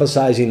 they're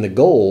emphasizing the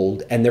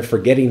gold and they're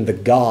forgetting the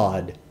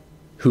God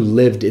who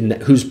lived in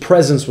that, whose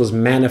presence was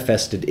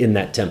manifested in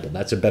that temple.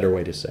 That's a better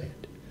way to say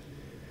it.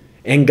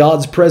 And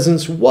God's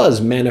presence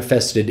was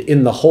manifested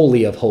in the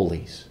Holy of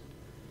Holies.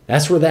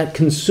 That's where that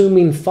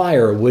consuming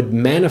fire would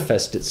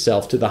manifest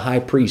itself to the high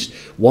priest.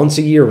 Once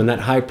a year when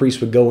that high priest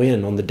would go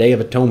in on the Day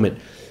of Atonement,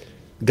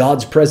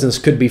 God's presence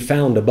could be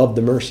found above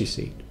the mercy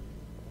seat.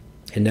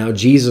 And now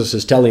Jesus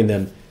is telling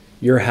them,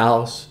 your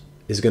house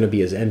is going to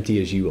be as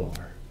empty as you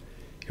are.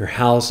 Your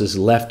house is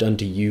left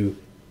unto you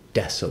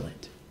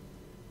desolate.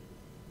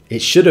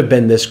 It should have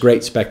been this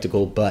great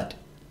spectacle, but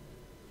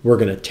we're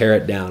going to tear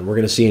it down. We're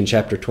going to see in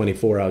chapter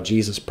 24 how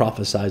Jesus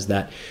prophesies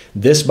that.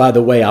 This, by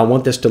the way, I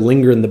want this to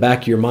linger in the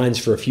back of your minds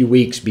for a few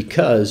weeks,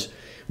 because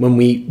when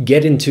we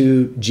get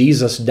into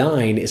Jesus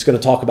dying, it's going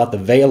to talk about the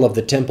veil of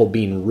the temple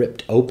being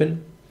ripped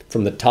open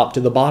from the top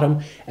to the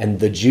bottom, and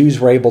the Jews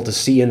were able to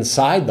see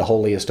inside the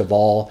holiest of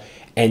all,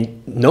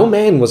 and no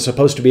man was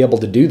supposed to be able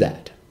to do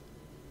that.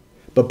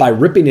 But by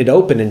ripping it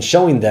open and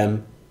showing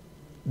them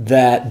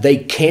that they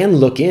can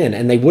look in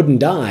and they wouldn't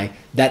die,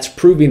 that's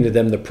proving to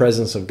them the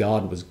presence of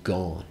God was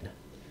gone.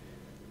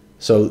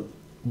 So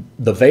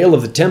the veil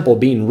of the temple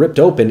being ripped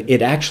open,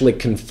 it actually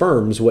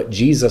confirms what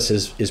Jesus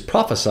is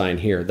prophesying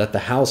here, that the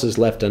house is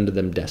left unto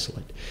them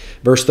desolate.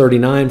 Verse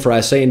 39, for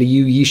I say unto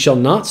you, ye shall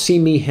not see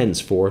me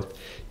henceforth,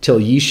 till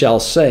ye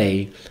shall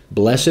say,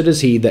 blessed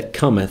is he that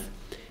cometh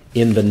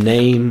in the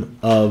name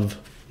of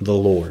the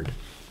Lord.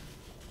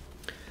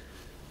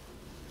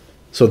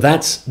 So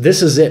this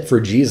is it for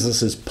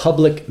Jesus'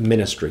 public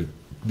ministry.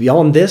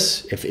 Beyond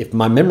this, if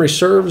my memory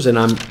serves, and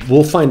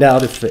we'll find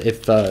out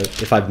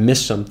if I've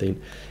missed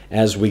something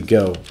as we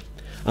go.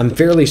 I'm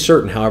fairly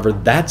certain, however,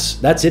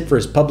 that's it for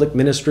his public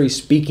ministry,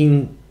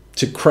 speaking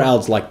to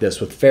crowds like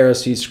this with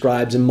Pharisees,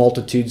 scribes, and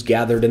multitudes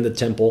gathered in the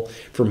temple.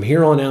 From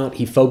here on out,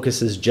 he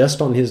focuses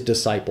just on his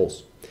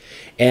disciples.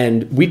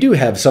 And we do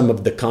have some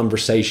of the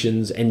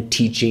conversations and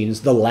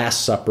teachings, the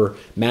Last Supper.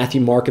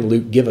 Matthew, Mark, and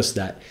Luke give us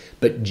that.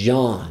 But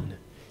John,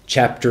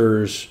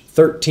 chapters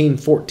 13,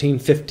 14,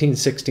 15,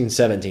 16,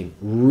 17,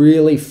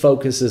 really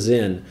focuses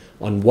in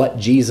on what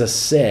Jesus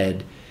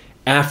said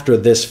after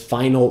these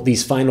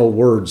final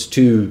words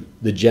to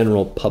the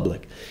general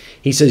public.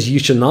 He says, you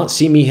shall not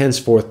see me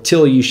henceforth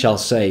till you shall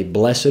say,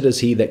 blessed is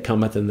he that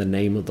cometh in the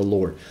name of the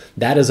Lord.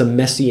 That is a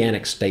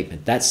messianic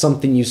statement. That's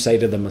something you say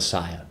to the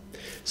Messiah.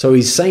 So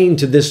he's saying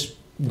to this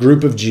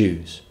group of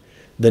Jews,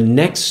 the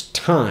next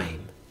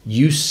time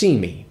you see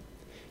me,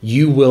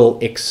 you will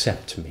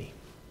accept me.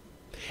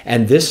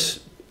 And this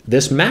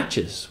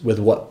matches with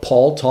what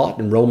Paul taught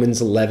in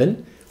Romans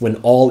 11, when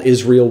all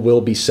Israel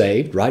will be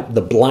saved, right?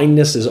 The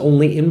blindness is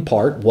only in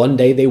part. One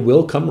day they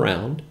will come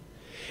round.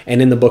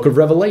 And in the book of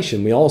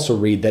Revelation, we also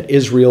read that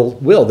Israel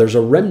there's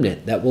a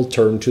remnant that will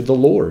turn to the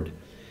Lord.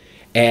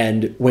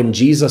 And when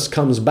Jesus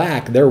comes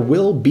back, there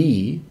will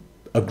be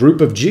a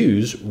group of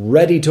Jews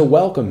ready to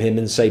welcome him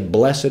and say,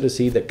 "Blessed is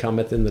he that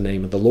cometh in the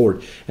name of the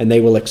Lord." And they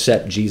will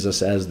accept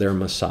Jesus as their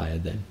Messiah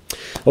then.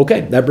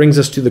 Okay, that brings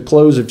us to the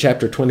close of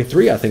chapter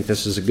 23. I think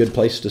this is a good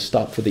place to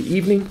stop for the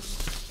evening.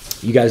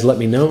 You guys let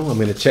me know. I'm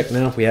going to check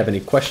now if we have any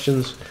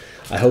questions.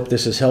 I hope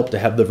this has helped to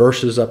have the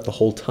verses up the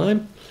whole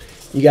time.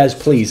 You guys,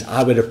 please,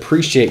 I would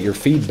appreciate your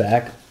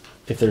feedback.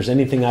 If there's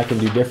anything I can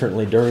do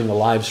differently during the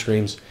live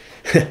streams,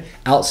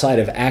 outside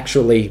of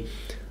actually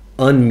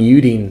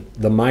unmuting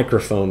the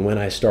microphone when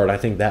I start, I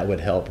think that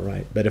would help,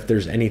 right? But if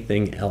there's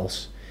anything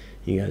else,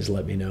 you guys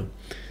let me know.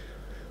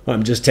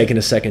 I'm just taking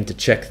a second to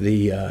check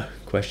the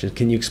questions.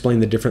 Can you explain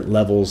the different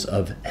levels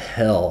of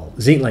hell?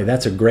 Zintli,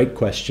 that's a great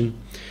question.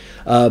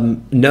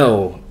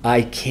 No,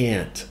 I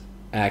can't,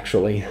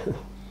 actually.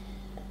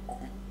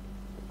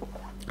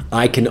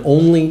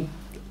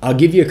 I'll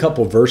give you a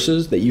couple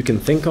verses that you can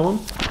think on,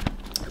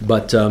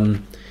 but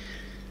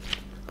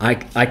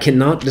I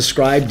cannot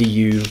describe to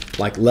you,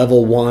 like,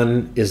 level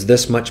 1 is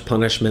this much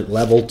punishment,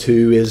 level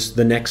 2 is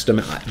the next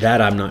amount.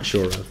 That I'm not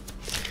sure of.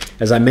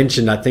 As I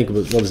mentioned, I think,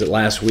 what was it,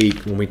 last week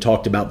when we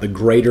talked about the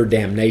greater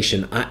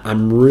damnation,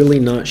 I'm really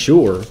not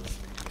sure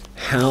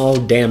how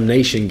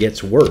damnation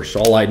gets worse.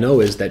 All I know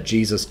is that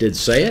Jesus did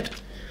say it,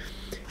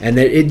 and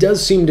that it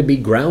does seem to be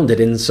grounded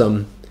in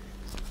some,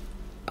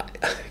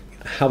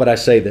 how would I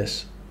say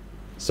this,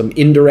 some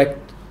indirect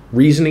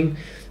reasoning,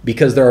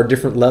 because there are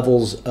different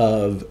levels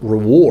of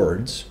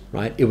rewards,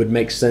 right? It would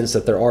make sense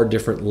that there are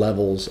different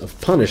levels of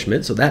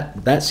punishment, so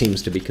that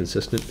seems to be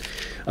consistent.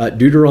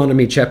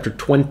 Deuteronomy chapter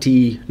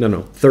 32,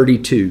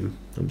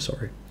 I'm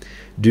sorry.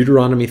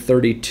 Deuteronomy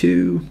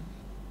 32,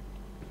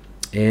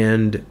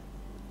 and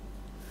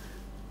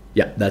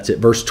yeah, that's it,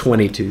 verse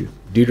 22.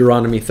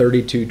 Deuteronomy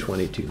 32,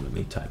 22. Let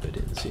me type it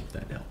in and see if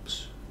that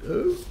helps.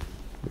 Oh,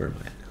 where am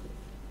I at?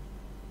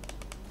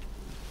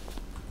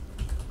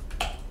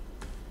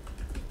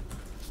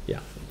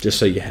 Just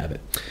so you have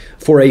it.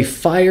 For a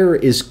fire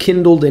is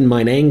kindled in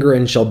mine anger,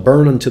 and shall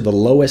burn unto the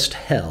lowest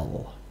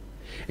hell,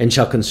 and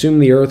shall consume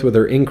the earth with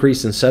her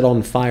increase, and set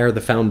on fire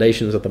the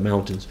foundations of the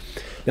mountains.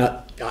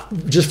 Now,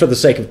 just for the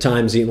sake of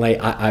time, Zintli,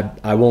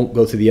 I won't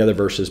go through the other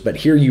verses, but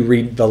here you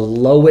read the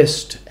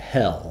lowest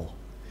hell.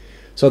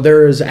 So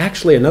there is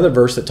actually another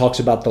verse that talks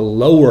about the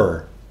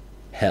lower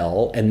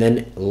hell, and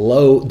then the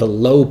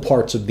low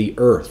parts of the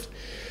earth.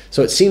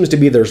 So it seems to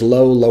be there's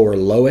low, lower,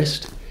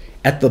 lowest.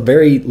 At the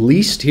very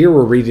least, here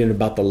we're reading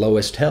about the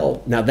lowest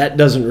hell. Now, that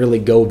doesn't really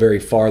go very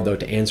far, though,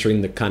 to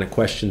answering the kind of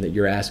question that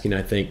you're asking,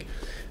 I think,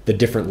 the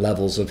different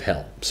levels of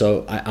hell.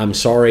 So I'm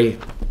sorry,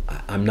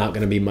 I'm not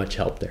going to be much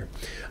help there.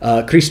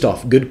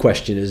 Christoph, good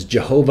question. Is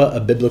Jehovah a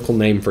biblical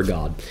name for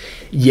God?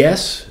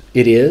 Yes,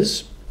 it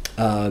is.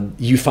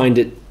 You find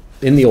it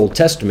in the Old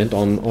Testament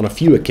on a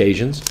few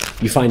occasions.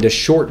 You find a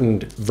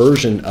shortened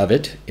version of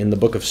it in the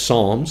book of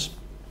Psalms,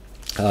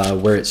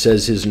 where it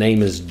says his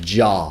name is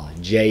Jah,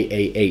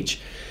 J-A-H.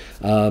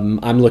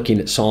 I'm looking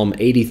at Psalm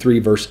 83,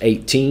 verse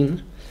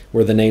 18,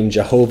 where the name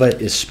Jehovah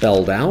is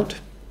spelled out.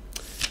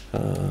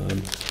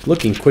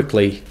 Looking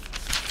quickly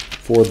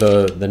for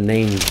the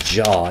name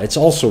Jah. It's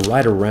also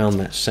right around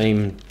that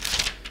same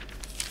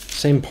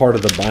part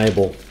of the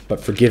Bible, but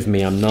forgive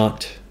me,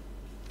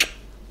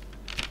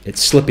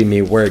 it's slipping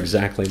me where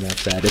exactly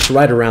that's at. It's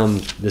right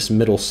around this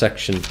middle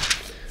section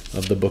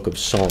of the book of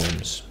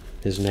Psalms.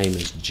 His name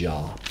is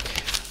Jah.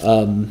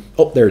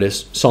 There it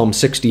is. Psalm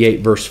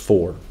 68, verse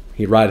 4.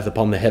 He rideth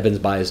upon the heavens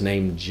by his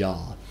name,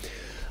 Jah.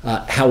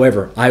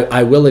 However,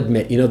 I will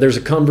admit, there's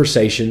a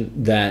conversation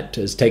that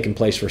has taken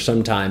place for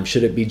some time.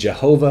 Should it be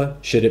Jehovah?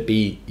 Should it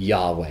be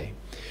Yahweh?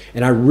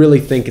 And I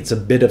really think it's a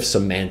bit of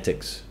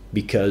semantics,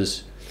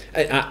 because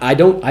I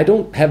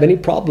don't have any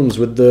problems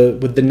with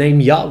the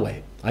name Yahweh.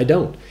 I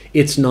don't.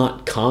 It's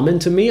not common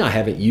to me. I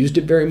haven't used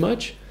it very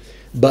much,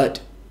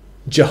 but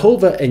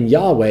Jehovah and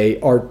Yahweh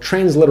are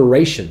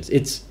transliterations.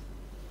 Is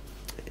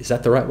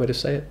that the right way to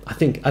say it? I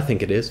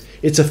think it is.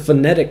 It's a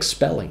phonetic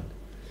spelling.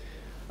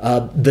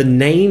 The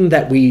name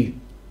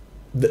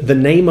the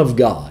name of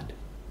God,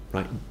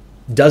 right,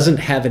 doesn't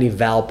have any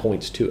vowel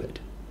points to it.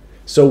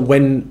 So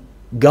when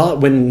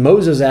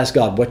Moses asked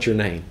God, "What's your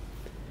name?"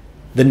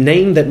 the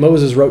name that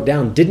Moses wrote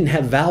down didn't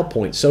have vowel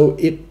points, so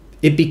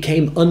it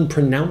became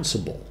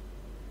unpronounceable.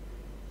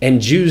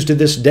 And Jews to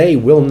this day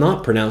will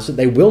not pronounce it.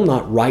 They will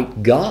not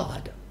write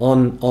God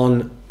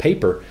on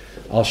paper.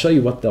 I'll show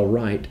you what they'll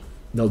write.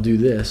 They'll do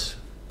this.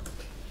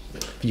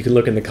 You can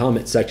look in the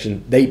comment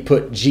section. They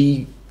put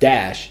G-D.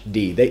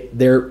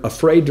 They're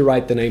afraid to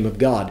write the name of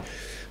God,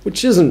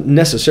 which isn't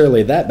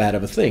necessarily that bad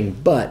of a thing.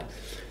 But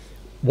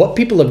what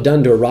people have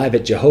done to arrive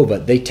at Jehovah,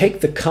 they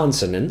take the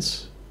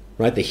consonants,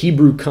 right, the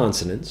Hebrew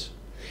consonants,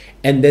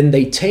 And then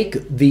they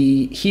take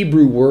the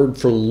Hebrew word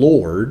for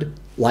Lord,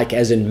 like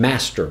as in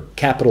master,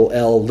 capital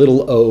L,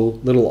 little o,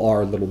 little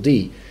r, little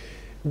d.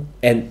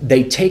 And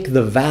they take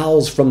the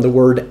vowels from the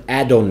word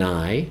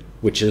Adonai,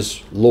 which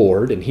is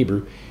Lord in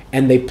Hebrew,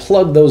 and they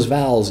plug those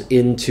vowels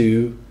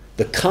into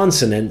the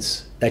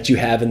consonants that you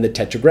have in the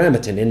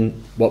Tetragrammaton,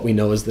 in what we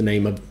know as the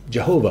name of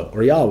Jehovah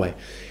or Yahweh.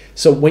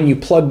 So when you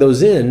plug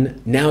those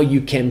in, now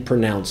you can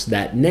pronounce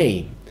that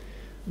name.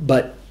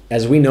 But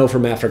as we know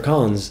from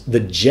Afrikaans, the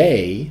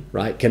J,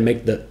 right, can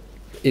make the,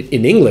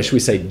 in English we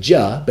say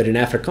Ja, but in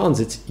Afrikaans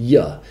it's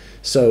Ya.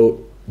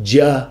 So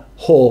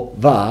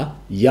Jehovah,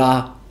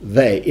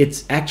 Yahweh.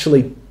 It's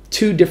actually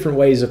two different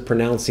ways of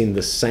pronouncing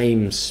the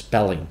same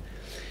spelling,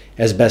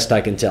 as best I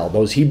can tell.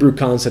 Those Hebrew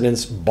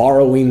consonants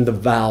borrowing the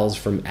vowels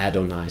from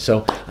Adonai.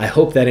 So I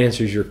hope that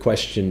answers your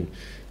question,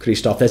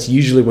 Christoph. That's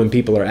usually when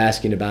people are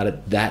asking about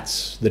it,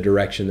 that's the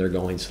direction they're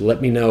going. So let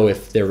me know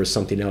if there was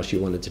something else you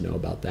wanted to know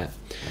about that.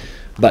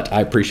 But I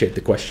appreciate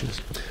the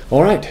questions.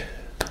 All right,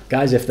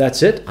 guys, if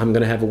that's it, I'm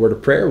going to have a word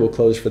of prayer. We'll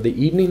close for the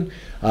evening.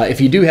 If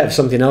you do have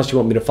something else you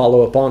want me to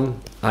follow up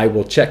on, I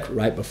will check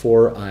right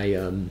before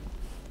I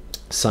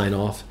sign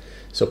off.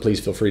 So please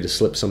feel free to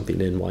slip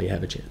something in while you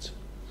have a chance.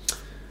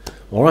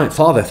 All right,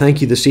 Father,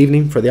 thank you this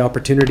evening for the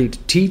opportunity to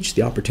teach,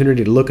 the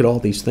opportunity to look at all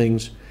these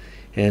things.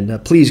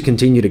 And please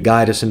continue to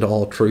guide us into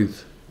all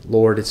truth.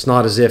 Lord, it's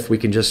not as if we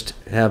can just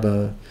have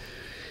a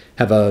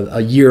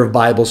year of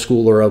Bible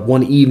school or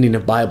one evening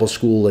of Bible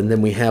school and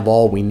then we have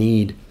all we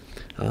need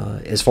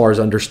as far as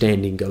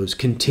understanding goes.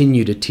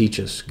 Continue to teach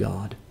us,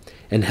 God,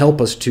 and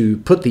help us to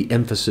put the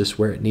emphasis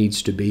where it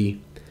needs to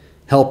be.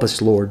 Help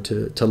us, Lord,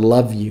 to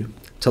love you,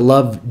 to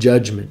love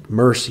judgment,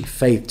 mercy,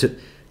 faith,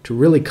 to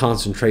really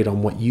concentrate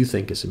on what you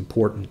think is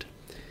important.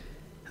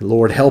 And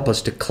Lord, help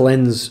us to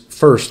cleanse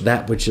first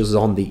that which is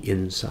on the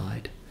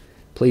inside.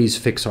 Please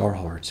fix our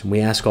hearts. And we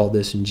ask all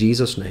this in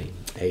Jesus' name.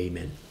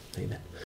 Amen. Amen.